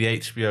is like the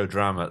HBO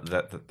drama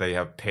that they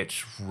have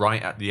pitched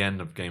right at the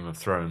end of Game of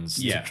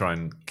Thrones Yeah. to try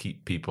and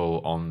keep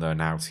people on their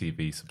Now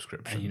TV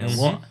subscription. And you know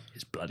what?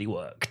 It's bloody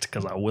worked,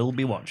 because I will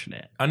be watching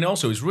it. And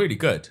also, it's really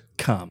good.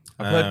 Come.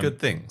 I've heard good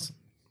things.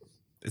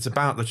 It's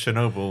about the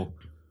Chernobyl.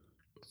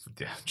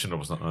 Yeah,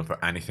 Chernobyl's not known for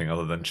anything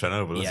other than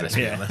Chernobyl, is Let's it?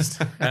 be honest.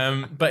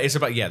 But it's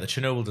about, the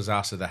Chernobyl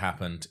disaster that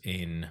happened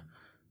in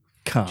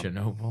Come.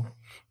 Chernobyl,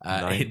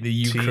 in the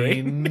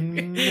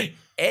Ukraine.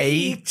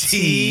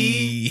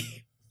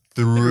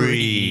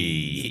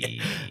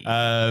 83.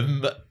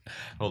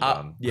 Hold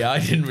on. I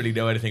didn't really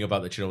know anything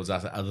about the Chernobyl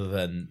disaster other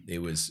than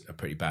it was a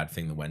pretty bad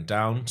thing that went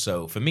down.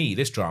 So for me,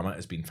 this drama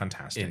has been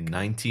fantastic. In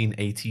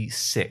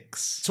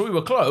 1986. So we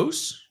were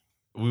close.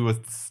 We were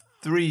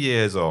 3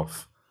 years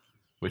off,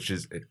 which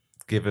is,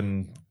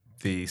 given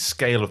the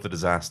scale of the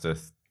disaster,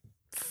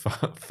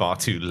 far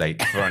too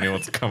late for anyone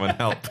to come and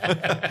help.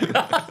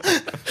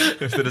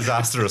 If the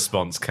disaster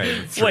response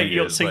came 3 Wait,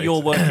 years so later.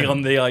 you're working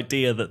on the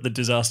idea that the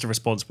disaster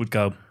response would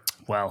go,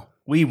 well,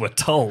 we were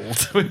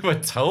told. We were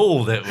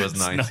told it was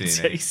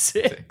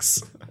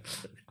 1986.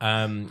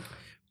 1986.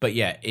 But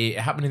yeah, it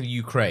happened in the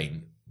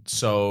Ukraine.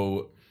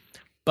 So,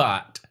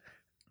 but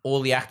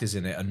all the actors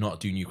in it are not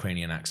doing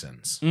Ukrainian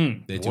accents.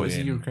 They're What is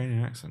the doing.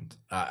 Ukrainian accent?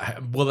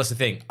 Well, that's the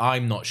thing.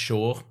 I'm not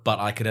sure, but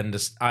I could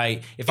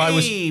understand. If I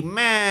was, Hey,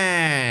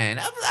 man,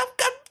 I've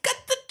got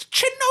the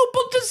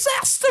Chernobyl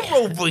disaster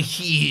over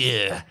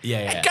here.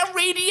 Yeah. I got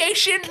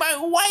radiation. My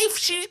wife,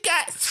 she's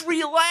got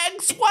 3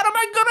 legs. What am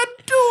I gonna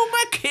do?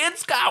 My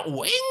kid's got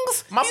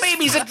wings. My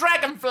baby's a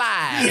dragonfly.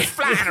 He's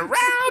flying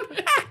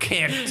around. I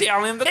can't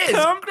tell him to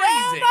come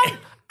down.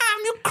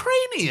 I'm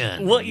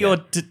Ukrainian. What you're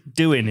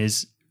doing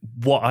is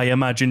what I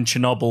imagine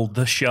Chernobyl,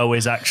 the show,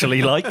 is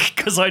actually like,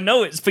 because I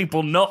know it's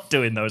people not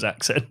doing those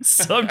accents.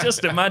 So I'm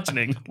just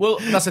imagining. well,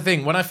 that's the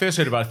thing. When I first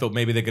heard about it, I thought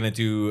maybe they're going to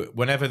do,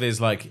 whenever there's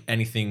like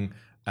anything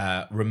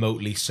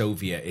remotely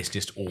Soviet, it's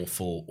just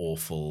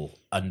awful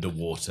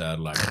underwater,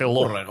 like.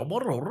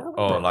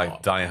 Oh,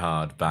 like Die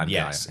Hard bad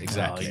Yes, guy.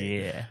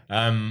 exactly. Yeah.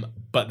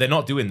 But they're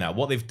not doing that.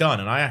 What they've done,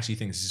 and I actually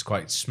think this is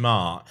quite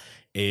smart,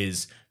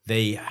 is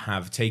they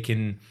have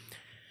taken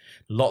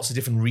lots of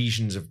different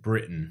regions of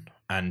Britain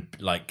and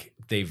like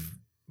they've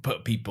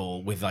put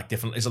people with like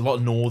different. There's a lot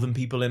of northern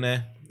people in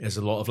there. There's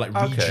a lot of like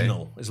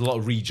regional. There's a lot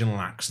of regional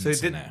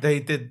accents in there.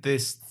 They did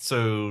this.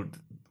 So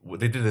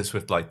they did this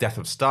with like Death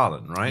of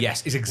Stalin, right?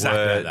 Yes, it's exactly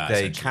Where like that, They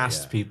essentially,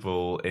 cast yeah.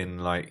 people in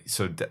like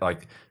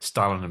like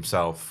Stalin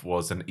himself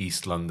was an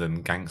East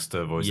London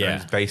gangster voice. Yeah.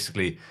 And it's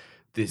basically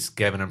this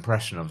gave an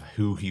impression of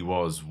who he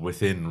was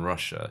within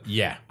Russia.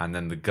 Yeah. And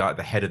then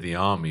the head of the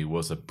army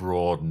was a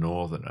broad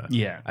northerner.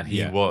 Yeah. And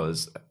he Yeah.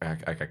 was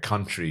a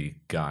country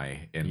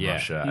guy in Yeah.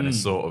 Russia, and it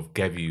sort of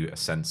gave you a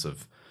sense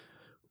of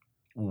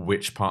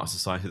which part of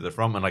society they're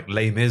from. And like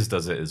Les Mis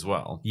does it as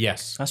well.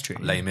 Yes, That's true.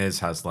 Les Mis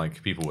has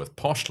like people with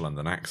posh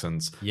London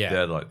accents. Yeah.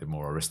 They're like the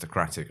more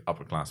aristocratic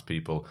upper class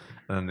people.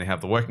 And then they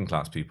have the working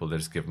class people. They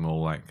just give them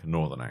all like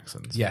northern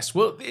accents. Yes,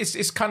 well,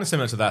 it's kind of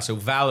similar to that. So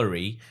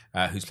Valerie,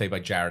 who's played by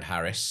Jared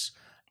Harris,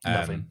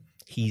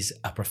 he's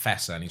a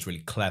professor and he's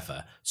really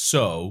clever.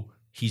 So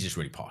he's just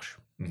really posh.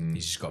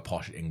 He's just got a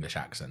posh English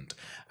accent.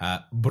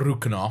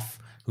 Brukhanov,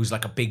 who's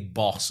like a big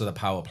boss of the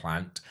power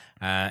plant.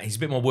 He's a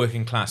bit more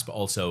working class, but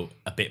also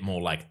a bit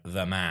more like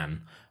the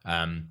man.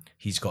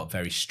 He's got a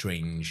very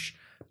strange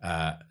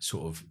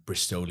sort of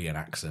Bristolian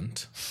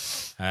accent.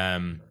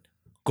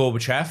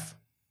 Gorbachev,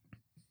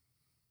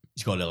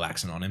 he's got a little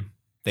accent on him.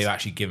 They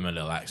actually give him a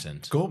little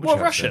accent.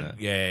 Gorbachev's Russian. in it.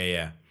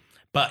 Yeah.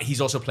 But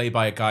he's also played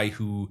by a guy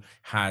who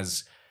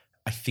has,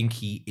 I think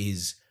he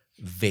is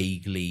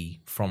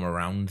vaguely from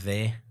around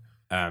there.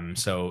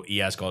 So he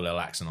has got a little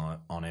accent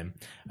on him.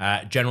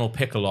 General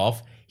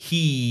Pikolov,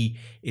 he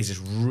is this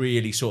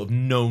really sort of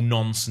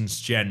no-nonsense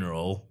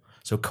general.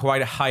 So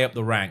quite high up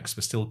the ranks,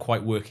 but still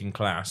quite working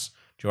class.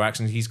 Do you know what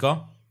accent he's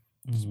got?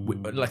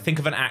 Like, think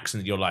of an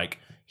accent that you're like,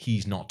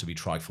 he's not to be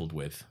trifled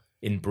with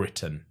in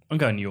Britain. I'm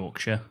going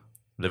Yorkshire.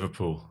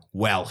 Liverpool.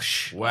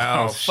 Welsh.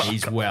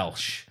 He's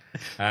Welsh.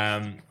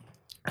 When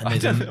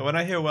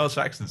I hear Welsh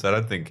accents, I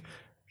don't think,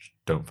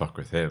 don't fuck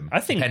with him. I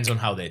think Depends on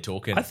how they're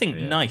talking. I think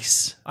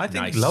nice. I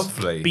think Nice.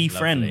 lovely. Be Lovely.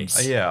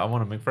 friends. Yeah, I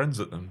want to make friends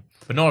with them.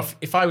 But not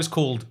if I was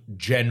called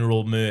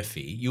General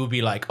Murphy, you would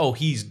be like, oh,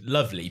 he's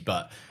lovely,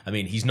 but I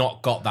mean, he's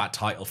not got that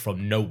title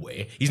from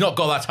nowhere. He's not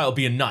got that title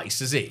being nice,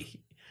 has he?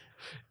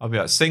 I'll be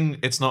like, sing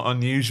It's Not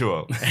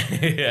Unusual.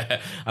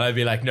 Yeah. And I'd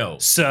be like, no.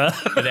 Sir.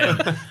 But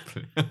then,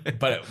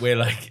 but we're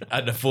like,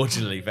 and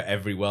unfortunately for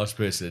every Welsh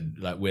person,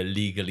 like we're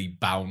legally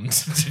bound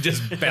to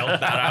just belt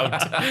that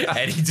out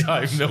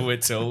anytime that we're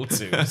told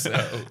to. So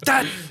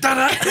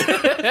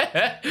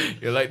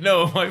you're like,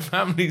 no, my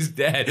family's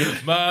dead.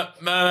 Ma.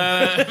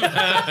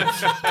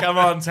 Come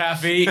on,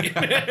 Taffy.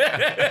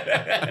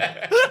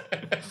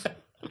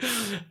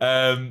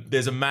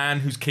 There's a man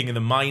who's king of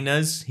the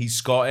miners. He's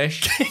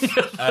Scottish.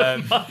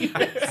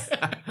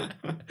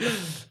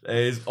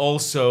 There's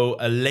also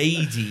a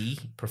lady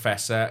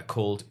professor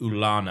called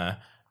Ulana,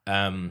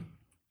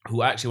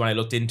 who actually, when I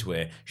looked into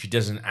it, she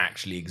doesn't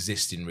actually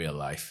exist in real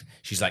life.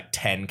 She's like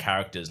 10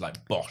 characters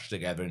like boshed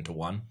together into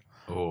one.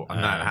 Oh,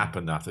 and that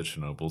happened after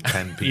Chernobyl.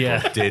 10 people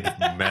did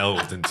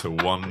meld into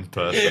one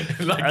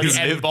person. Like the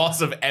end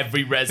boss of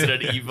every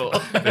Resident Evil.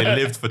 They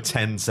lived for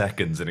 10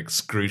 seconds in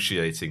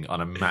excruciating,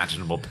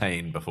 unimaginable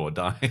pain before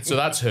dying. So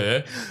that's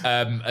her.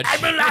 I'm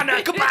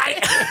Ulana, goodbye.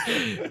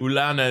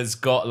 Ulana's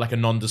got like a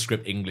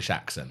nondescript English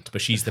accent,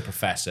 but she's the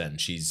professor and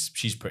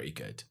she's pretty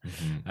good.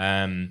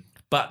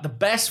 But the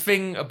best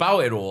thing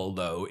about it all,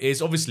 though,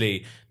 is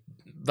obviously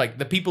like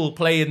the people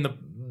playing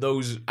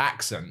those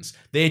accents,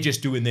 they're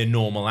just doing their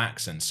normal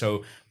accents.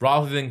 So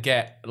rather than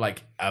get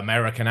like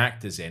American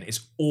actors in,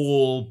 it's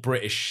all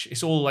British.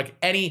 It's all like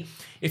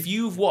if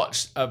you've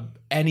watched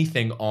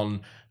anything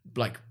on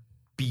like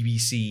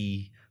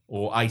BBC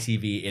or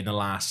ITV in the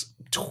last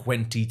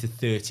 20 to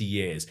 30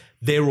 years,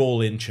 they're all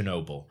in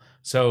Chernobyl.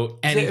 So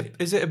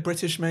Is it a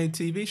British-made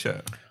TV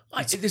show?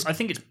 I think it's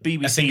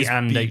BBC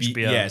and HBO.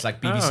 Yeah, it's like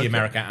BBC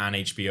America and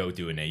HBO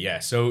doing it. Yeah,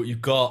 so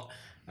you've got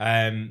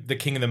the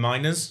King of the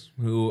Miners,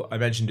 who I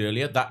mentioned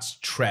earlier. That's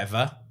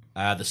Trevor,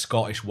 the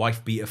Scottish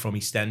wife beater from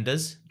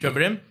EastEnders. Do you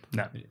remember him?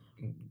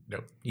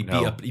 No.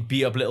 He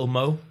beat up Little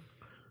Mo.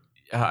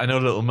 I know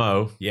Little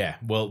Mo. Yeah.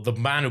 Well, the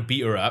man who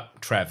beat her up,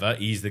 Trevor,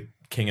 he's the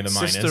King of the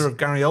Miners. Sister of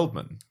Gary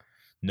Oldman.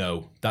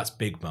 No, that's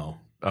Big Mo.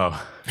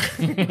 Oh.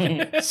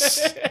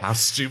 How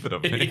stupid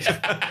of me.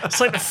 It's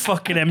like the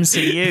fucking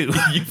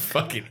MCU. You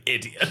fucking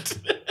idiot.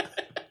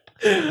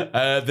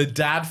 The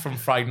dad from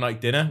Friday Night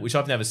Dinner, which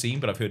I've never seen,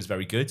 but I've heard is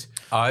very good.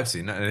 Oh, I've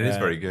seen that, and it is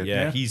very good.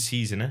 Yeah,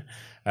 he's in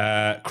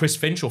it. Chris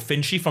Finch, or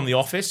Finchy from The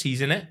Office,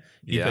 he's in it.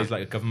 He plays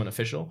like a government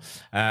official.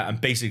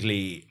 And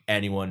basically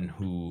anyone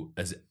who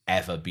has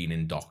ever been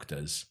in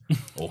Doctors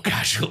or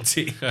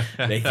Casualty,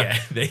 they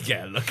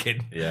get a look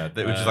in. Yeah,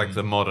 which is like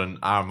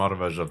our modern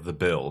version of The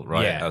Bill,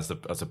 right? Yeah.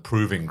 As a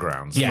proving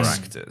grounds for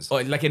actors.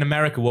 Or like in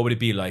America, what would it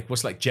be like?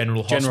 What's like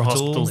General Hospital? General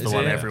Hospital's the is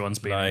one it? everyone's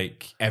been in.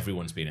 Like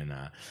everyone's been in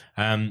that.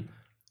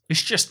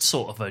 It's just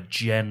sort of a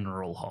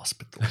general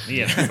hospital.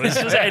 You know,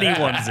 it's just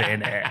anyone's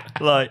in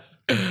it. Like,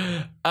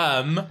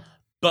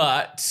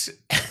 But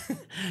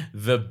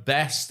the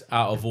best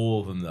out of all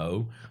of them,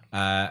 though,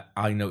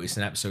 I noticed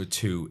in episode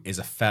 2 is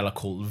a fella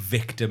called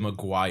Victor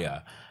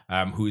Maguire,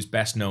 who is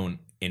best known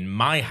in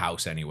my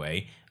house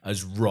anyway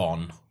as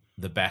Ron,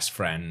 the best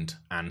friend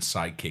and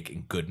sidekick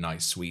in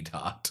Goodnight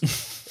Sweetheart.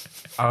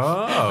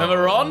 Oh.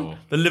 Remember Ron?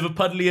 The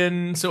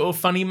Liverpudlian sort of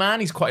funny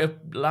man? He's quite a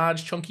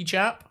large, chunky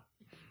chap.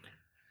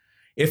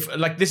 If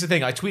like this is the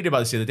thing, I tweeted about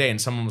this the other day, and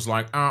someone was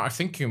like, "I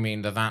think you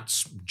mean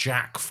that's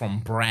Jack from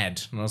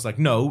Bread," and I was like,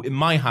 "No, in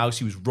my house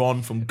he was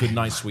Ron from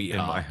Goodnight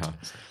Sweetheart." In my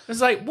house. I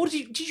was like,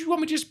 "Did you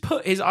want me to just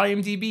put his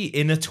IMDb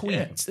in a tweet?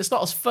 It's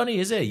not as funny,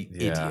 is it,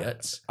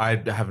 idiots?" I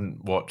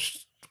haven't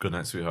watched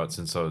Goodnight Sweetheart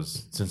since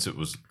it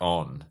was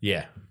on.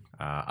 Yeah.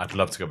 I'd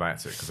love to go back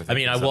to it because I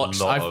mean, a lot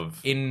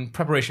of. In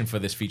preparation for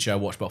this feature, I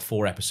watched about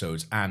 4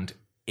 episodes, and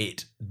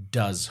it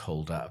does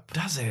hold up.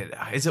 Does it?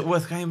 Is it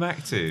worth going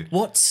back to?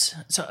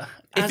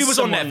 If it was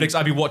on Netflix,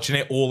 I'd be watching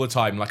it all the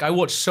time. Like, I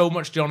watch so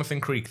much Jonathan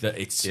Creek that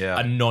it's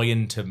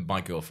annoying to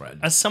my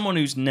girlfriend. as someone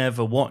who's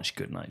never watched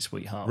Goodnight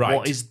Sweetheart,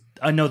 Right.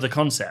 I know the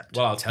concept.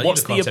 Well, I'll tell you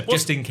the concept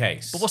just in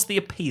case. But what's the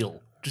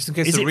appeal? Just in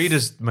case Is the it-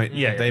 readers may do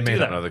not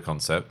that. know the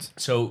concept.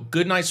 So,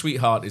 Goodnight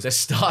Sweetheart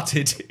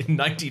started in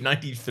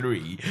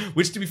 1993,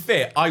 which, to be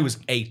fair, I was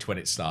 8 when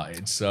it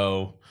started.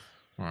 So,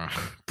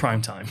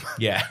 Prime time.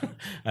 yeah.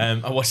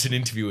 I watched an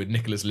interview with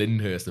Nicholas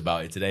Lyndhurst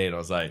about it today, and I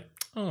was like,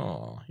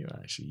 oh, you're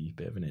actually a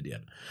bit of an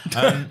idiot.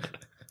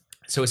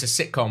 So, it's a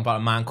sitcom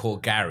about a man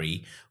called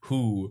Gary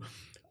who,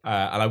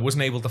 and I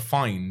wasn't able to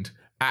find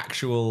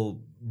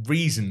actual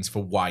reasons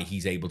for why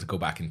he's able to go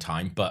back in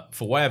time, but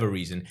for whatever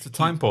reason, It's a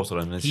time portal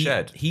in his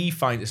shed. He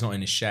finds it's not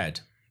in his shed.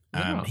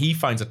 He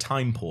finds a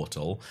time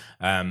portal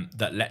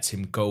that lets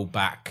him go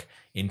back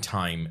in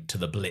time to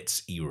the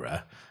Blitz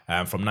era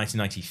from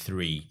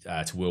 1993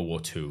 to World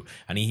War II,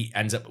 and he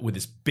ends up with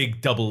this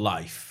big double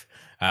life,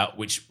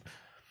 which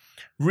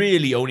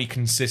really only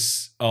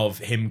consists of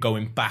him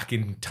going back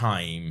in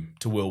time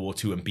to World War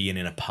II and being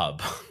in a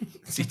pub.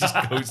 So he just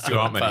goes to There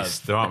a aren't many. pub.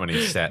 There aren't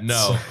many sets.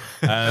 No,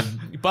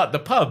 but the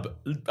pub.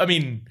 I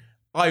mean,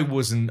 I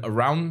wasn't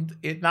around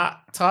in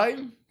that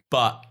time,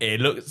 but it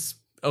looks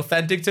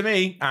authentic to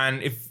me.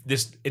 And if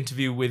this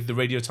interview with the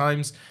Radio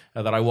Times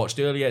that I watched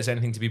earlier is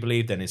anything to be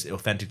believed, then it's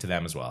authentic to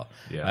them as well.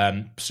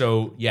 Yeah.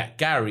 So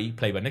Gary,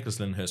 played by Nicholas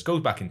Lyndhurst,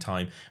 goes back in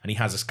time, and he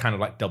has this kind of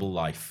like double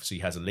life. So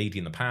he has a lady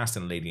in the past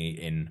and a lady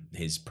in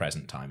his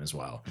present time as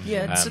well.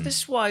 Yeah, so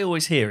this is what I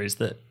always hear is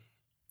that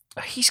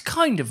he's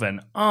kind of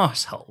an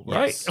arsehole,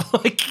 right? Yes.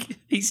 Like,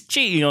 he's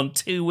cheating on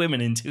two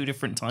women in two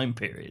different time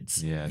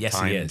periods. Yeah, Yes,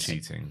 time he is.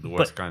 cheating. The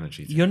worst But kind of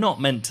cheating. You're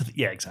not meant to...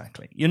 yeah,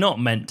 exactly. You're not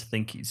meant to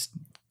think he's...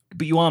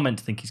 but you are meant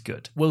to think he's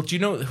good. Well, do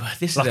you know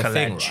this Like is a the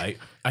thing, ledge. right?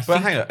 I But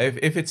think hang on,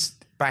 if it's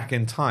back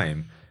in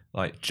time,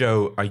 like,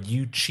 Joe, are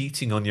you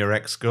cheating on your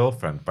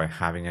ex-girlfriend by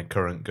having a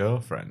current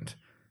girlfriend?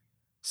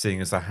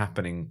 Seeing as they're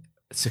happening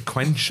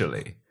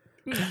sequentially.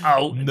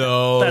 Oh,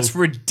 no, that's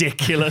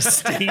ridiculous,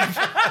 Steve.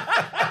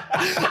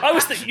 I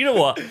was thinking, you know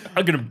what?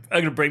 I'm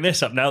gonna bring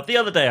this up now. The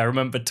other day, I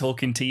remember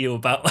talking to you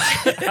about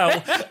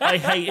how I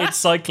hated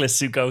cyclists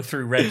who go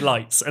through red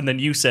lights, and then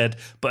you said,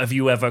 "But have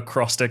you ever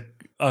crossed a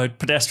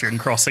pedestrian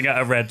crossing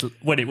at a red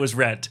when it was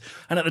red?"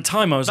 And at the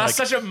time, I was that's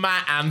like, such a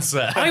Matt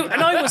answer.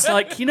 I was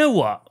like, you know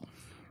what?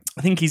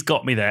 I think he's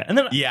got me there. And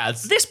then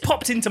Yes. this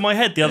popped into my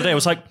head the other day. I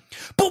was like,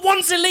 but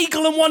one's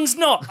illegal and one's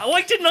not.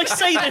 Why didn't I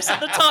say this at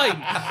the time?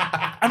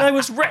 And I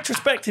was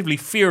retrospectively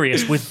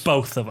furious with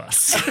both of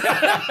us.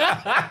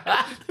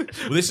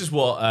 Well, this is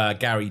what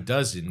Gary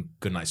does in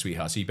Goodnight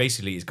Sweetheart. So he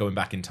basically is going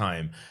back in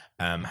time,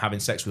 having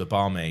sex with a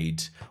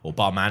barmaid or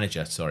bar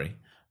manager, sorry,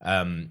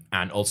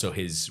 and also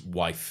his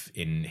wife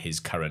in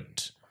his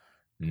current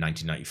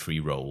 1993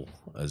 role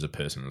as a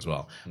person as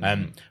well.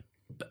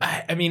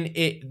 I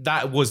mean,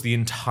 that was the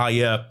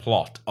entire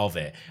plot of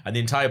it, and the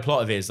entire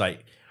plot of it is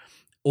like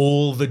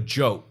all the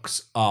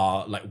jokes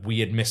are like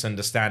weird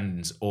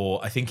misunderstandings, or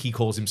I think he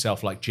calls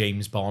himself like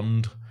James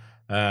Bond.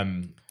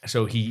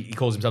 So he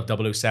calls himself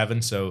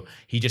 007. So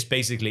he just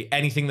basically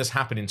anything that's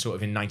happening sort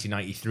of in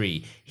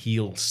 1993,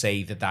 he'll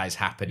say that is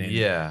happening.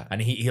 Yeah.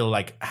 and he'll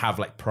like have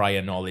like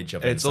prior knowledge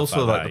of it. It's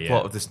also like the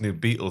plot of this new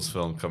Beatles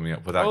film coming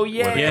up with that. Oh,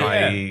 yeah, where the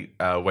yeah,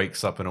 guy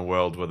wakes up in a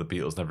world where the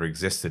Beatles never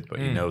existed, but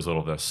he knows all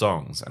of their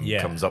songs and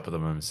Yeah. comes up with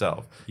them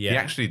himself. Yeah. He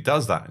actually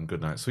does that in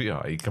Goodnight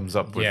Sweetheart. He comes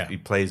up with, Yeah. he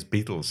plays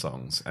Beatles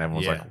songs, and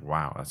everyone's Yeah. like,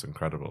 "Wow, that's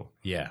incredible."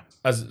 Yeah.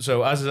 As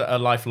a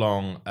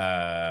lifelong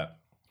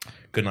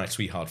Goodnight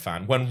Sweetheart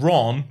fan, when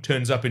Ron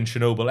turns up in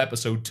Chernobyl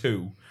episode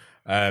 2,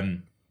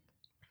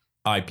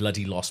 I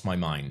bloody lost my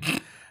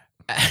mind.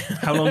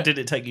 How long did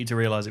it take you to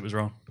realise it was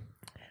wrong?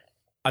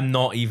 I'm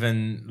not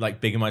even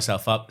like bigging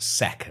myself up.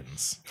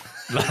 Seconds.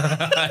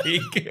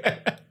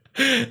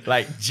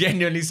 like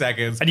genuinely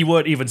seconds. And you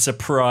weren't even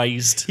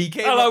surprised. He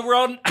came Hello, on-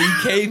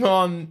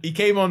 Ron. He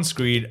came on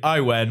screen.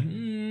 I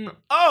went,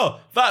 oh,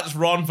 that's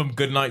Ron from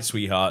Goodnight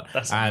Sweetheart.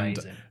 That's and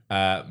amazing.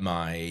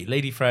 my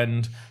lady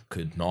friend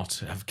could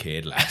not have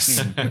cared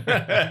less.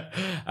 But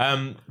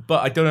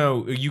I don't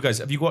know, you guys,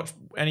 have you watched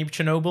any No.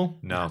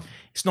 Chernobyl?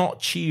 It's not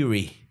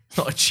cheery. It's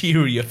not a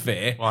cheery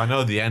affair. Well, I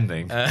know the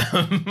ending.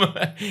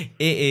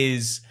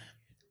 It's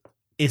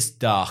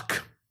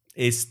dark.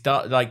 It's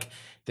dark. Like,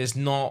 there's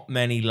not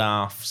many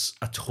laughs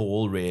at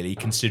all, really,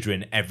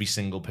 considering every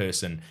single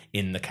person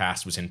in the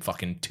cast was in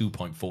fucking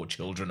 2.4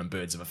 Children and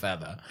Birds of a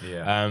Feather.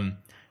 Yeah.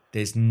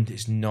 There's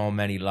not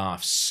many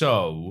laughs.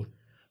 So,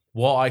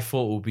 what I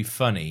thought would be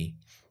funny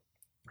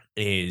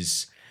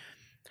is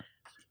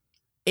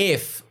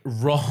if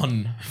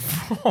Ron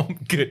from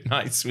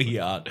Goodnight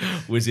Sweetheart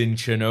was in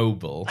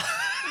Chernobyl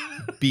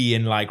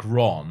being like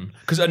Ron,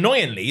 because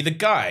annoyingly the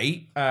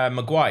guy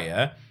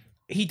Maguire,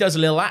 he does a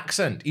little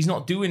accent. He's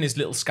not doing his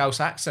little Scouse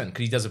accent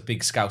because he does a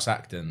big Scouse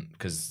accent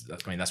because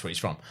that's where he's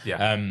from.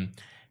 Yeah.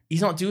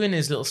 He's not doing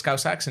his little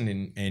Scouse accent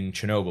in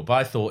Chernobyl, but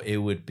I thought it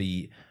would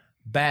be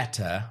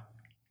better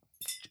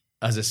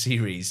as a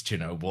series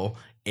Chernobyl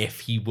if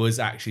he was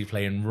actually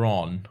playing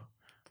Ron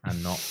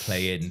and not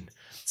playing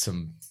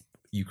some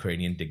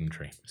Ukrainian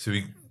dignitary. So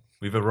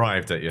we've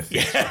arrived at your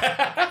theatre.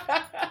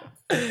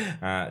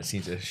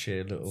 Seems to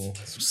share a little.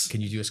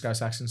 Can you do a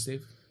Scouse accent,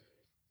 Steve?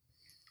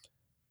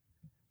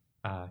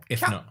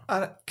 If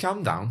not,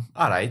 Calm down.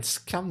 All right,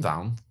 calm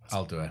down.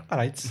 I'll do it. All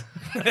right.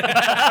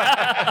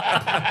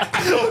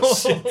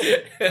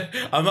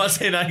 I'm not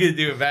saying I can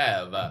do it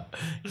better, but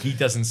he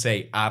doesn't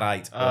say "all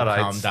right" or All right,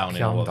 "calm down"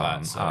 and all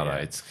that. So, all yeah.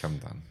 right, calm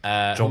down.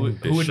 Who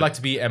would Bishop. like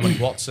to be Emily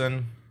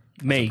Watson?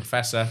 Me.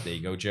 Professor. There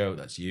you go, Joe.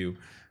 That's you.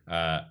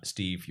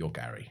 Steve, you're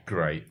Gary.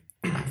 Great.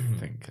 I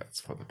think that's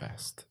for the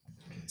best.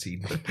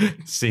 Scene.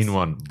 Scene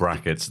 1,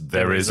 brackets,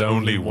 there is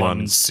only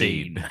one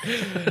scene.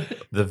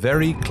 The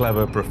very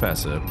clever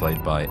professor,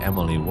 played by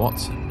Emily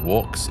Watson,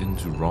 walks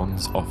into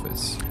Ron's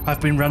office. I've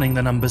been running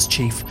the numbers,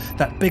 Chief.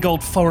 That big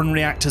old foreign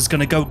reactor's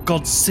gonna go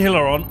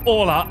Godzilla on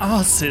all our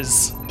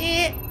asses.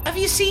 Have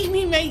you seen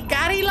me mate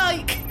Gary,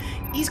 like?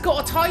 He's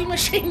got a time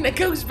machine that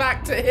goes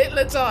back to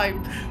Hitler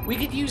time. We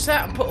could use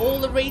that and put all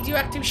the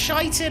radioactive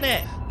shite in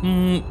it.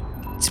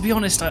 To be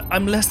honest,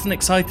 I'm less than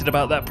excited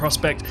about that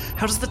prospect.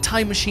 How does the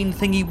time machine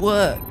thingy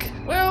work?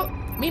 Well,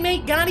 me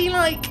mate Gary,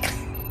 like...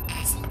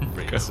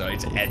 Really sorry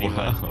to anyone.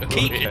 Wow.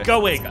 Keep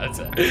going.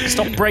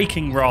 Stop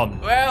breaking, Ron.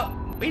 Well,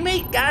 me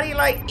mate Gary,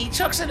 like, he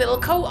chucks a little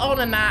coat on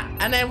and that,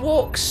 and then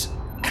walks,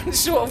 and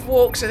sort of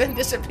walks and then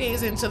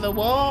disappears into the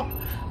war.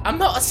 I'm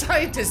not a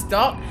scientist,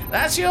 Doc.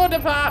 That's your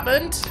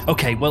department.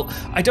 Okay, well,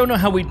 I don't know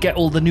how we'd get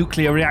all the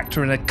nuclear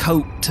reactor in a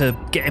coat to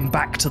get him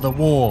back to the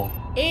war.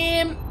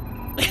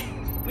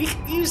 We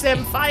could use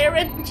them fire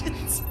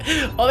engines,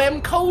 or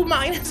them coal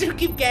miners who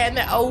keep getting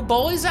their old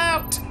boys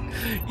out.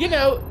 You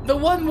know, the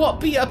one what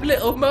beat up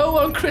Little Mo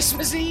on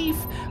Christmas Eve.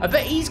 I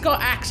bet he's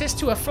got access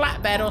to a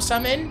flatbed or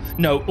something.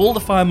 No, all the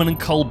firemen and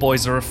coal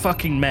boys are a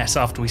fucking mess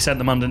after we sent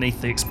them underneath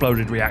the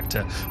exploded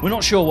reactor. We're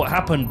not sure what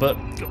happened, but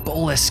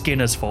all their skin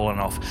has fallen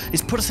off.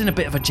 It's put us in a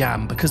bit of a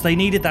jam because they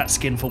needed that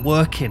skin for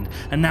working,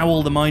 and now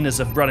all the miners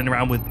are running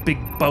around with big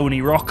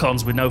bony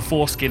rock-ons with no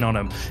foreskin on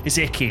them. It's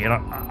icky, and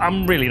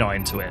I'm really not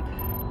into it.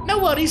 No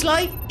worries,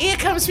 like, here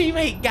comes me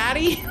mate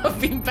Gary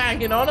I've been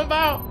banging on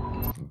about.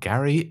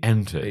 Gary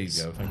enters.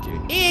 There you go, thank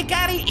you. Here,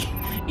 Gary,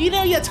 you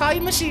know your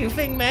time machine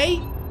thing,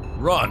 mate?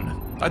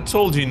 Ron, I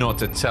told you not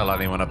to tell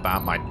anyone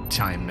about my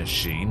time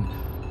machine.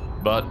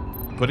 But,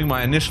 putting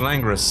my initial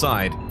anger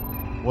aside,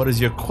 what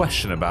is your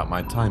question about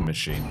my time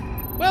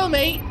machine? Well,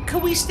 mate,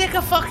 could we stick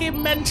a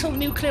fucking mental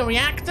nuclear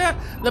reactor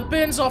that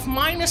burns off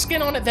miner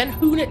skin on it, then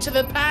hoon it to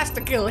the past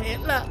to kill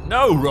Hitler?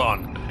 No,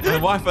 Ron! My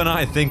wife and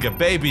I think a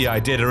baby I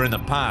did are in the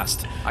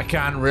past. I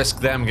can't risk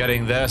them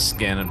getting their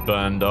skin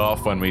burned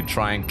off when we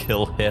try and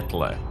kill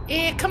Hitler.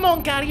 Here, come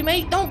on, Gary,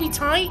 mate, don't be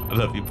tight. I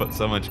love you put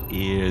so much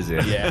ears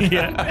in.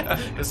 Yeah.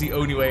 That's the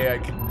only way I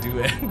can do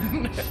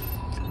it.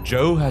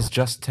 Joe has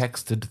just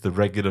texted the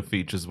Regular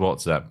Features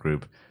WhatsApp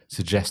group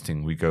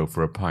suggesting we go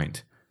for a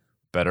pint.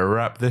 Better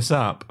wrap this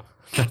up.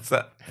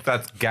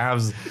 That's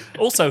Gav's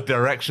Also,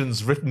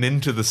 directions written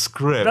into the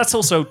script. that's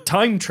also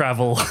time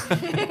travel.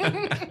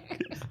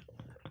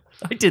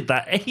 I did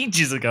that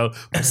ages ago,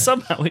 but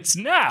somehow it's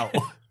now.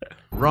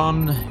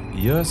 Ron,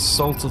 your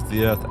salt of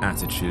the earth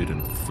attitude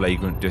and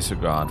flagrant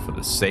disregard for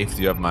the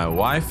safety of my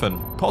wife and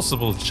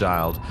possible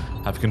child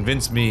have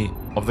convinced me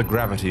of the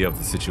gravity of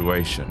the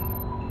situation.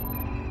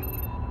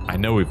 I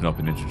know we've not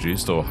been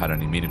introduced or had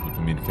any meaningful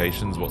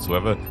communications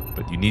whatsoever,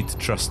 but you need to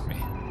trust me.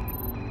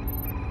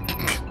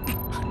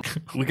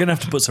 We're going to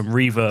have to put some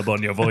reverb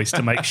on your voice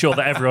to make sure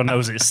that everyone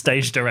knows it's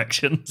stage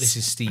directions. This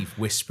is Steve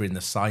whispering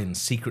the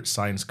secret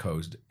science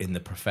code in the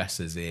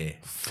professor's ear.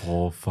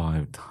 4,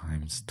 5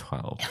 times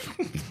 12.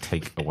 You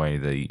take away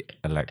the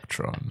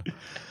electron,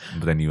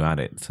 but then you add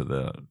it to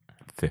the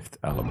fifth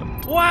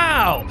element.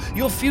 Wow!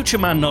 Your future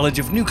man knowledge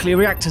of nuclear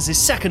reactors is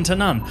second to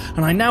none,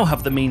 and I now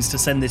have the means to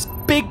send this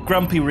big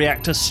grumpy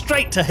reactor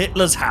straight to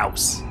Hitler's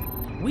house.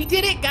 We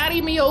did it,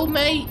 Gary, me old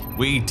mate.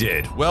 We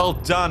did. Well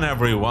done,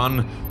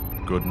 everyone.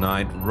 Good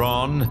night,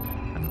 Ron,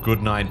 and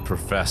good night,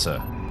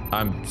 Professor.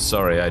 I'm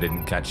sorry I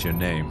didn't catch your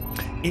name.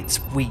 It's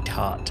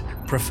Wheatheart,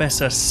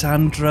 Professor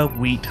Sandra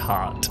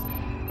Wheatheart.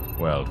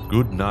 Well,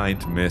 good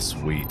night, Miss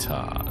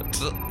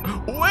Wheatheart.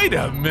 Wait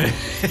a minute.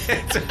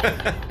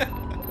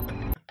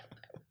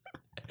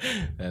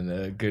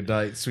 And good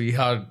night,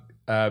 sweetheart.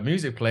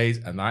 Music plays,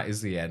 and that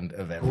is the end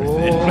of everything.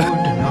 Good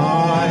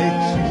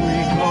night,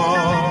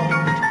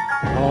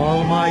 sweetheart.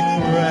 All my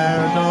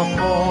prayers are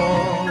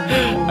for.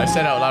 I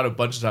said out loud a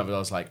bunch of times. I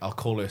was like, I'll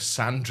call her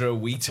Sandra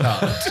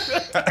Wheatheart.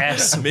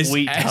 S. Miss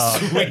Wheatheart.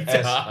 S.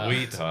 Wheatheart.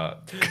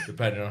 Wheatheart.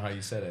 Depending on how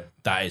you said it.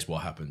 That is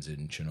what happens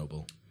in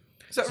Chernobyl.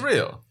 Is that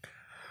real?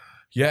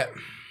 Yeah.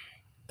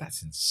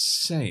 That's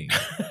insane.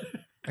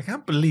 I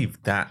can't believe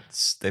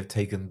they've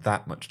taken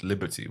that much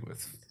liberty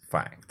with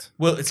fact.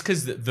 Well, it's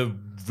because the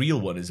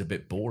real one is a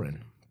bit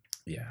boring.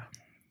 Yeah.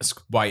 That's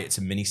why it's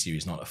a mini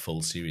series, not a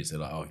full series. They're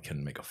like, oh, we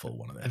can make a full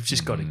one of them. I've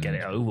just got to get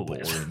it over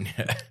with. Boring.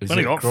 Yeah. Is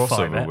Only it got 5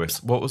 crossover eps.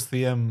 with what was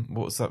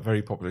that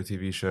very popular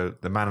TV show,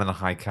 The Man in the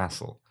High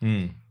Castle?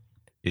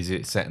 Is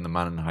it set in the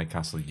Man in the High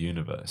Castle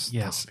universe?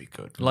 Yes. That would be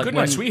good. Like Good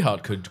when, Night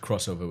Sweetheart could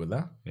cross over with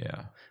that.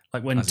 Yeah.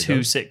 like when As it 2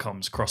 goes.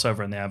 sitcoms cross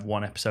over and they have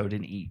one episode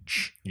in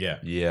each Yeah.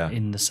 Yeah.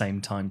 in the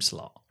same time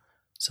slot.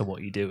 So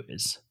what you do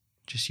is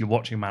just you're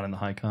watching Man in the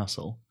High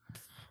Castle,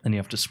 then you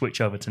have to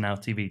switch over to Now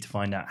TV to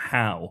find out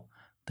how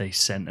they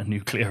sent a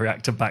nuclear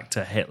reactor back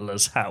to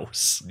Hitler's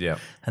house. Yeah.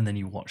 And then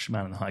you watch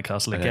Man in the High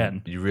Castle And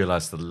again. then you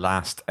realise the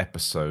last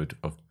episode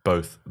of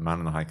both Man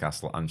in the High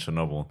Castle and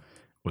Chernobyl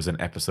was an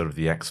episode of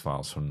The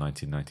X-Files from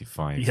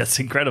 1995. Yeah, it's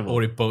incredible.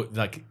 Or it both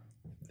like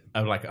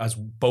as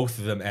both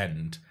of them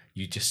end,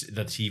 the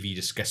TV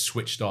just gets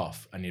switched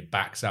off and it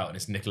backs out and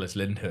it's Nicholas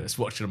Lyndhurst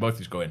watching them both.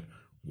 He's going,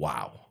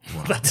 Wow.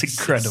 That's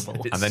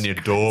incredible. And then your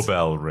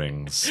doorbell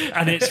rings,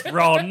 And it's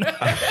Ron.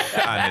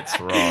 and it's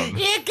Ron.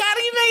 Yeah,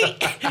 Gary,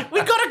 mate.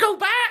 We gotta go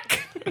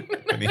back.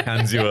 And he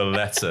hands you a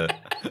letter.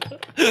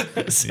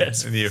 It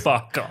says, And you-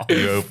 fuck off.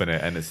 You open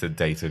it, and it's the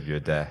date of your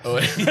death.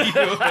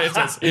 It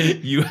says,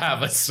 you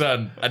have a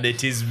son, and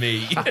it is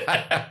me.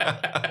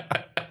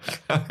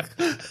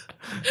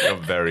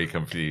 Very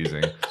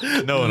confusing.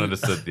 No one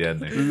understood the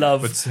ending.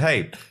 Love. But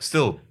hey,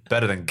 still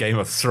better than Game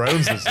of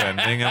Thrones'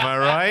 ending, am I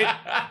right?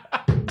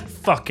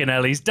 Fucking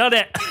hell, he's done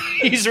it.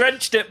 He's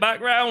wrenched it back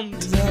round.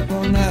 She's up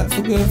all night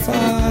for good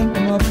fun.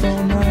 I'm up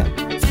all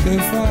night for good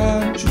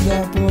fun. She's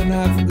up all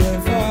night for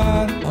good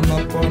fun. I'm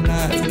up all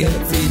night to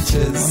get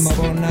features. I'm up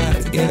all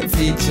night to get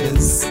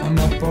features. I'm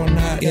up all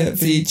night to get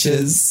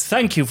features.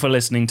 Thank you for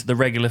listening to the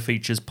Regular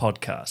Features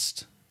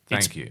podcast.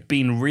 Thank you. It's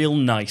been real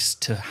nice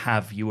to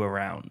have you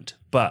around.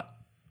 But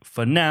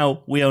for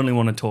now, we only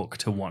want to talk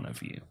to one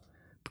of you.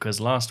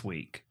 Because last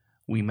week,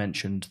 we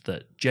mentioned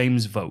that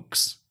James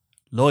Vokes,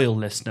 loyal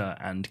listener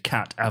and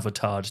cat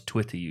avatared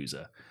Twitter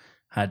user,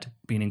 had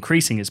been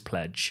increasing his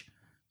pledge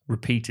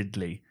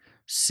repeatedly,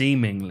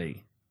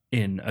 seemingly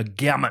in a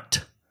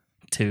gamut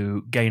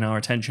to gain our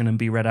attention and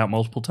be read out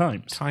multiple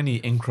times. Tiny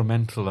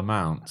incremental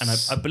amounts. And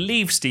I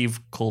believe Steve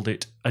called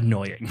it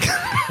annoying.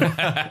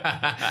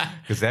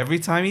 Because every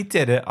time he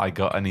did it, I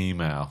got an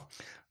email.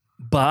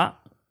 But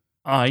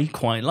I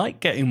quite like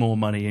getting more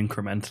money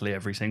incrementally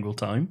every single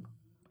time.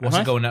 What's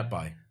it going up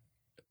by?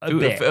 A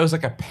bit. It was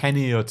like a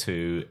penny or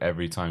two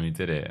every time he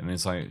did it. And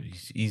it's like,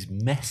 he's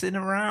messing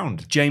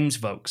around. James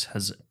Vokes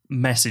has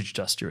messaged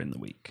us during the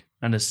week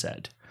and has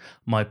said,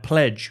 my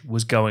pledge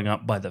was going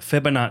up by the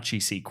Fibonacci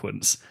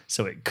sequence,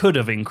 so it could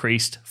have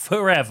increased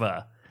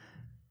forever.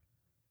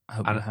 I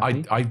hope you're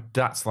happy. And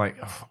that's like,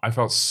 I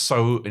felt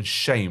so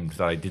ashamed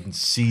that I didn't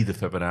see the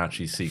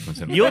Fibonacci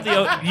sequence. You and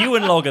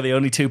Log are the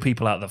only two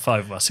people out of the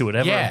five of us who would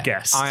ever have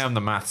guessed. I am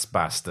the maths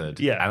bastard.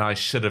 Yeah. And I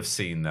should have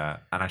seen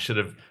that. And I should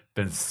have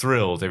been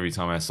thrilled every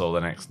time I saw the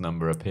next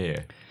number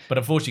appear. But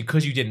unfortunately,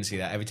 because you didn't see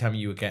that, every time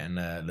you were getting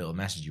a little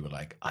message, you were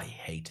like, I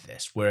hate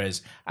this.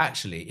 Whereas,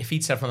 actually, if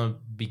he'd said from the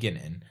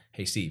beginning,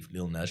 hey, Steve,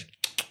 little nudge,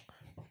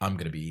 I'm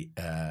going to be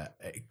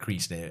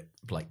increasing it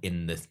like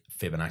in the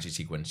Fibonacci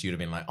sequence, you'd have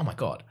been like, oh my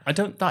God,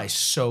 that is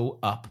so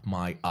up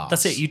my ass.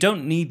 That's it. You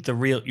don't need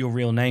your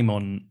real name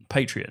on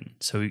Patreon.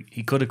 So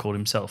he could have called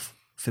himself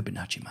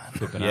Fibonacci Man.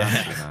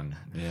 Fibonacci, man.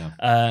 Yeah.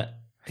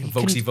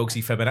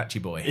 Vokesy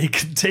Fibonacci boy. He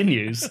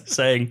continues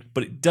saying,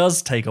 but it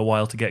does take a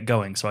while to get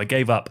going, so I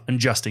gave up and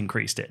just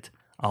increased it.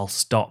 I'll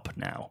stop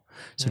now.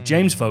 So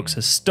James Vokes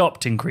has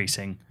stopped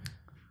increasing.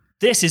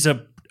 This is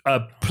a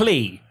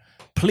plea.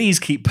 Please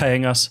keep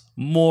paying us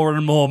more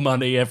and more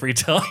money every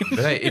time. But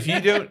hey, if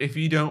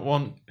you don't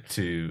want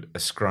to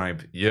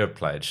ascribe your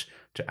pledge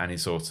to any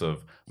sort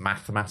of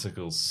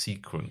mathematical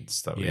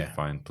sequence that we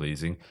find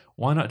pleasing,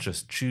 why not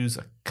just choose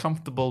a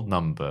comfortable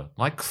number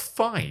like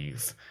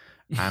 5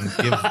 and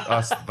give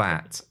us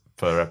that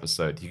per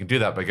episode? You can do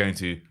that by going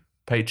to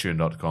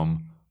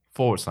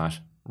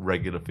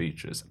patreon.com/regular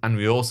features. And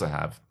we also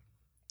have,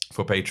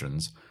 for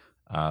patrons,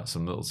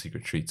 some little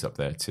secret treats up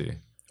there too.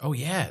 Oh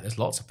yeah, there's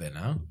lots up there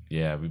now.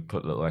 Yeah, we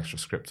put little extra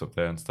scripts up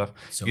there and stuff.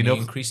 So you're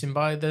increasing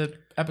by the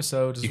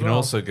episode as well. You can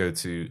also go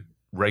to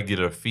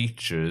regular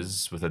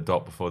features with a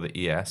dot before the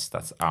ES.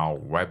 That's our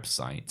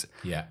website.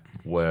 Yeah.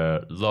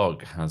 Where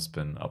Log has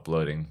been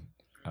uploading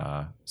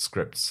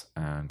scripts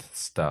and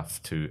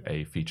stuff to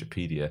a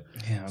Featurepedia.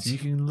 Yeah, so you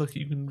can just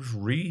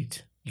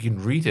read. You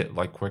can read it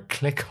like we're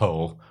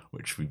Clickhole,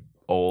 which we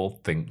all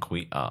think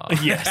we are.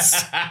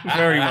 Yes,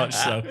 very much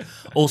so.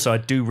 Also, I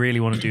do really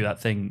want to do that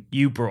thing.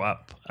 You brought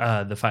up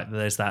the fact that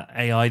there's that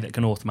AI that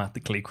can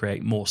automatically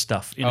create more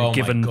stuff in a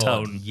given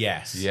tone.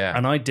 Yes. Yeah.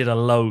 And I did a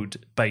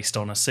load based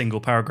on a single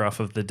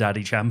paragraph of the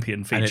Daddy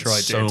Champion feature And it's I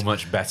did. so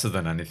much better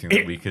than anything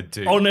that we could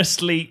do.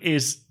 Honestly,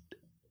 it's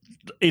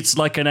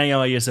like an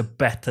AI is a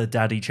better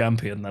Daddy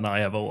Champion than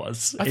I ever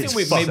was. I think it's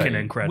we fucking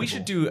incredible. We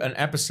should do an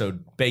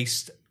episode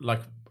based,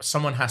 like,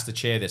 someone has to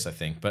chair this, I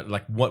think, but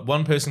like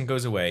one person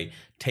goes away,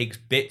 takes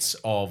bits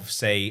of,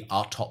 say,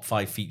 our top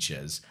 5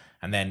 features,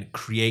 and then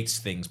creates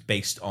things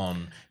based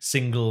on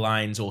single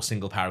lines or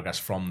single paragraphs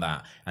from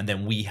that, and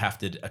then we have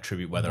to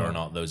attribute whether or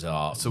not those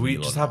are. So we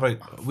just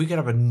we could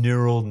have a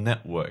neural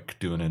network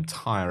do an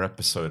entire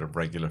episode of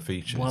regular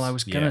features. Well, I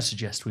was going to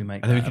suggest we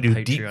make and then we that can a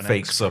do deep Patreon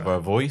fakes extra. of our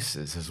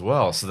voices as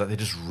well, so that they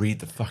just read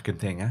the fucking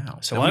thing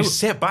out. So So I we w-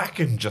 sit back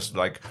and just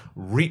like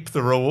reap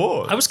the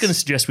rewards. I was going to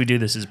suggest we do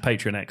this as a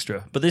Patreon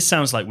extra, but this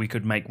sounds like we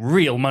could make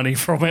real money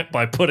from it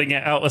by putting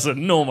it out as a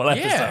normal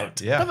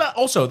episode. Yeah. But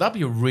that'd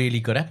be a really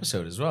good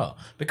episode as well,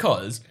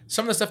 because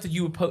some of the stuff that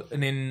you were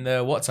putting in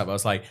the WhatsApp, I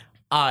was like,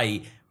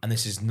 and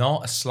this is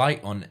not a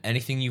slight on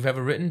anything you've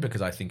ever written,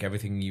 because I think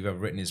everything you've ever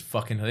written is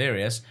fucking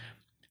hilarious.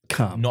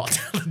 Come. Not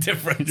tell the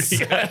difference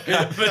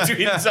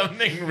between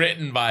something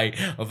written by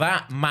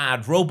that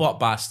mad robot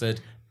bastard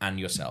and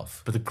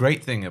yourself. But the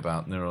great thing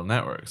about neural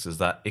networks is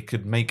that it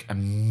could make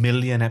 1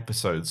 million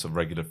episodes of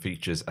regular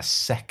features a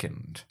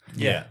second.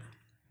 Yeah.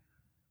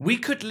 We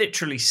could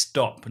literally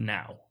stop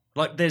now.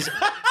 Like, there's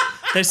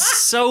There's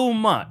so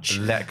much.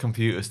 Let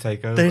computers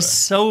take over. There's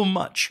so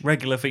much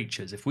regular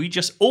features. If we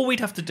just, all we'd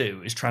have to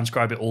do is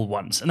transcribe it all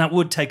once, and that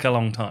would take a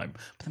long time.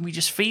 But then we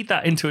just feed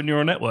that into a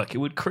neural network. It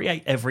would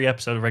create every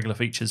episode of regular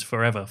features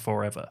forever.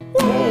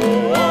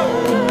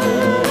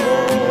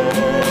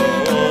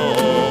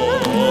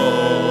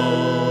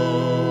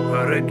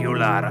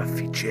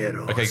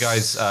 Okay,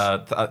 guys,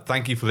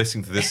 thank you for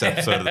listening to this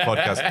episode of the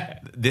podcast.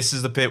 This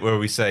is the bit where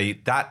we say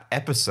that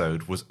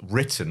episode was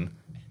written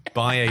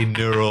by a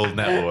neural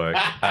network.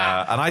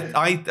 And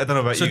I don't know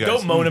about So you guys.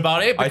 don't moan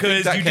about it I think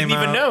because that you didn't came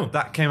even out- know.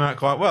 That came out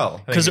quite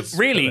well. Because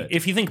really,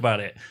 if you think about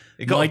it,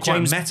 It got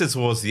quite meta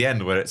towards the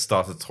end where it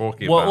started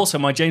talking well, about... also,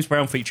 my James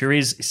Brown feature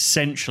is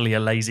essentially a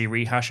lazy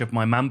rehash of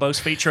my Mambos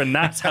feature, and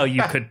that's how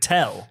you could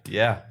tell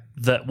Yeah.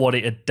 that what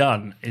it had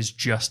done is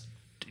just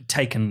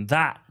taken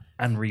that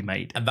and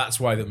remade. And that's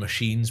why the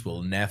machines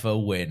will never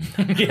win.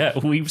 Yeah,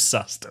 we've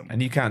sussed them.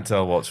 And you can't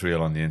tell what's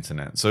real on the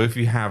internet. So if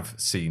you have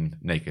seen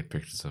naked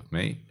pictures of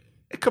me,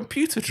 a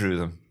computer drew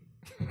them.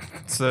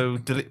 So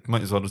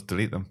might as well just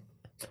delete them.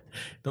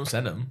 Don't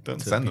send them. Don't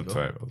send them to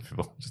other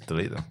people. Just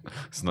delete them.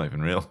 It's not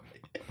even real.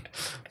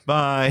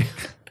 Bye.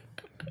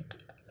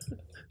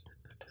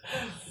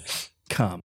 Come.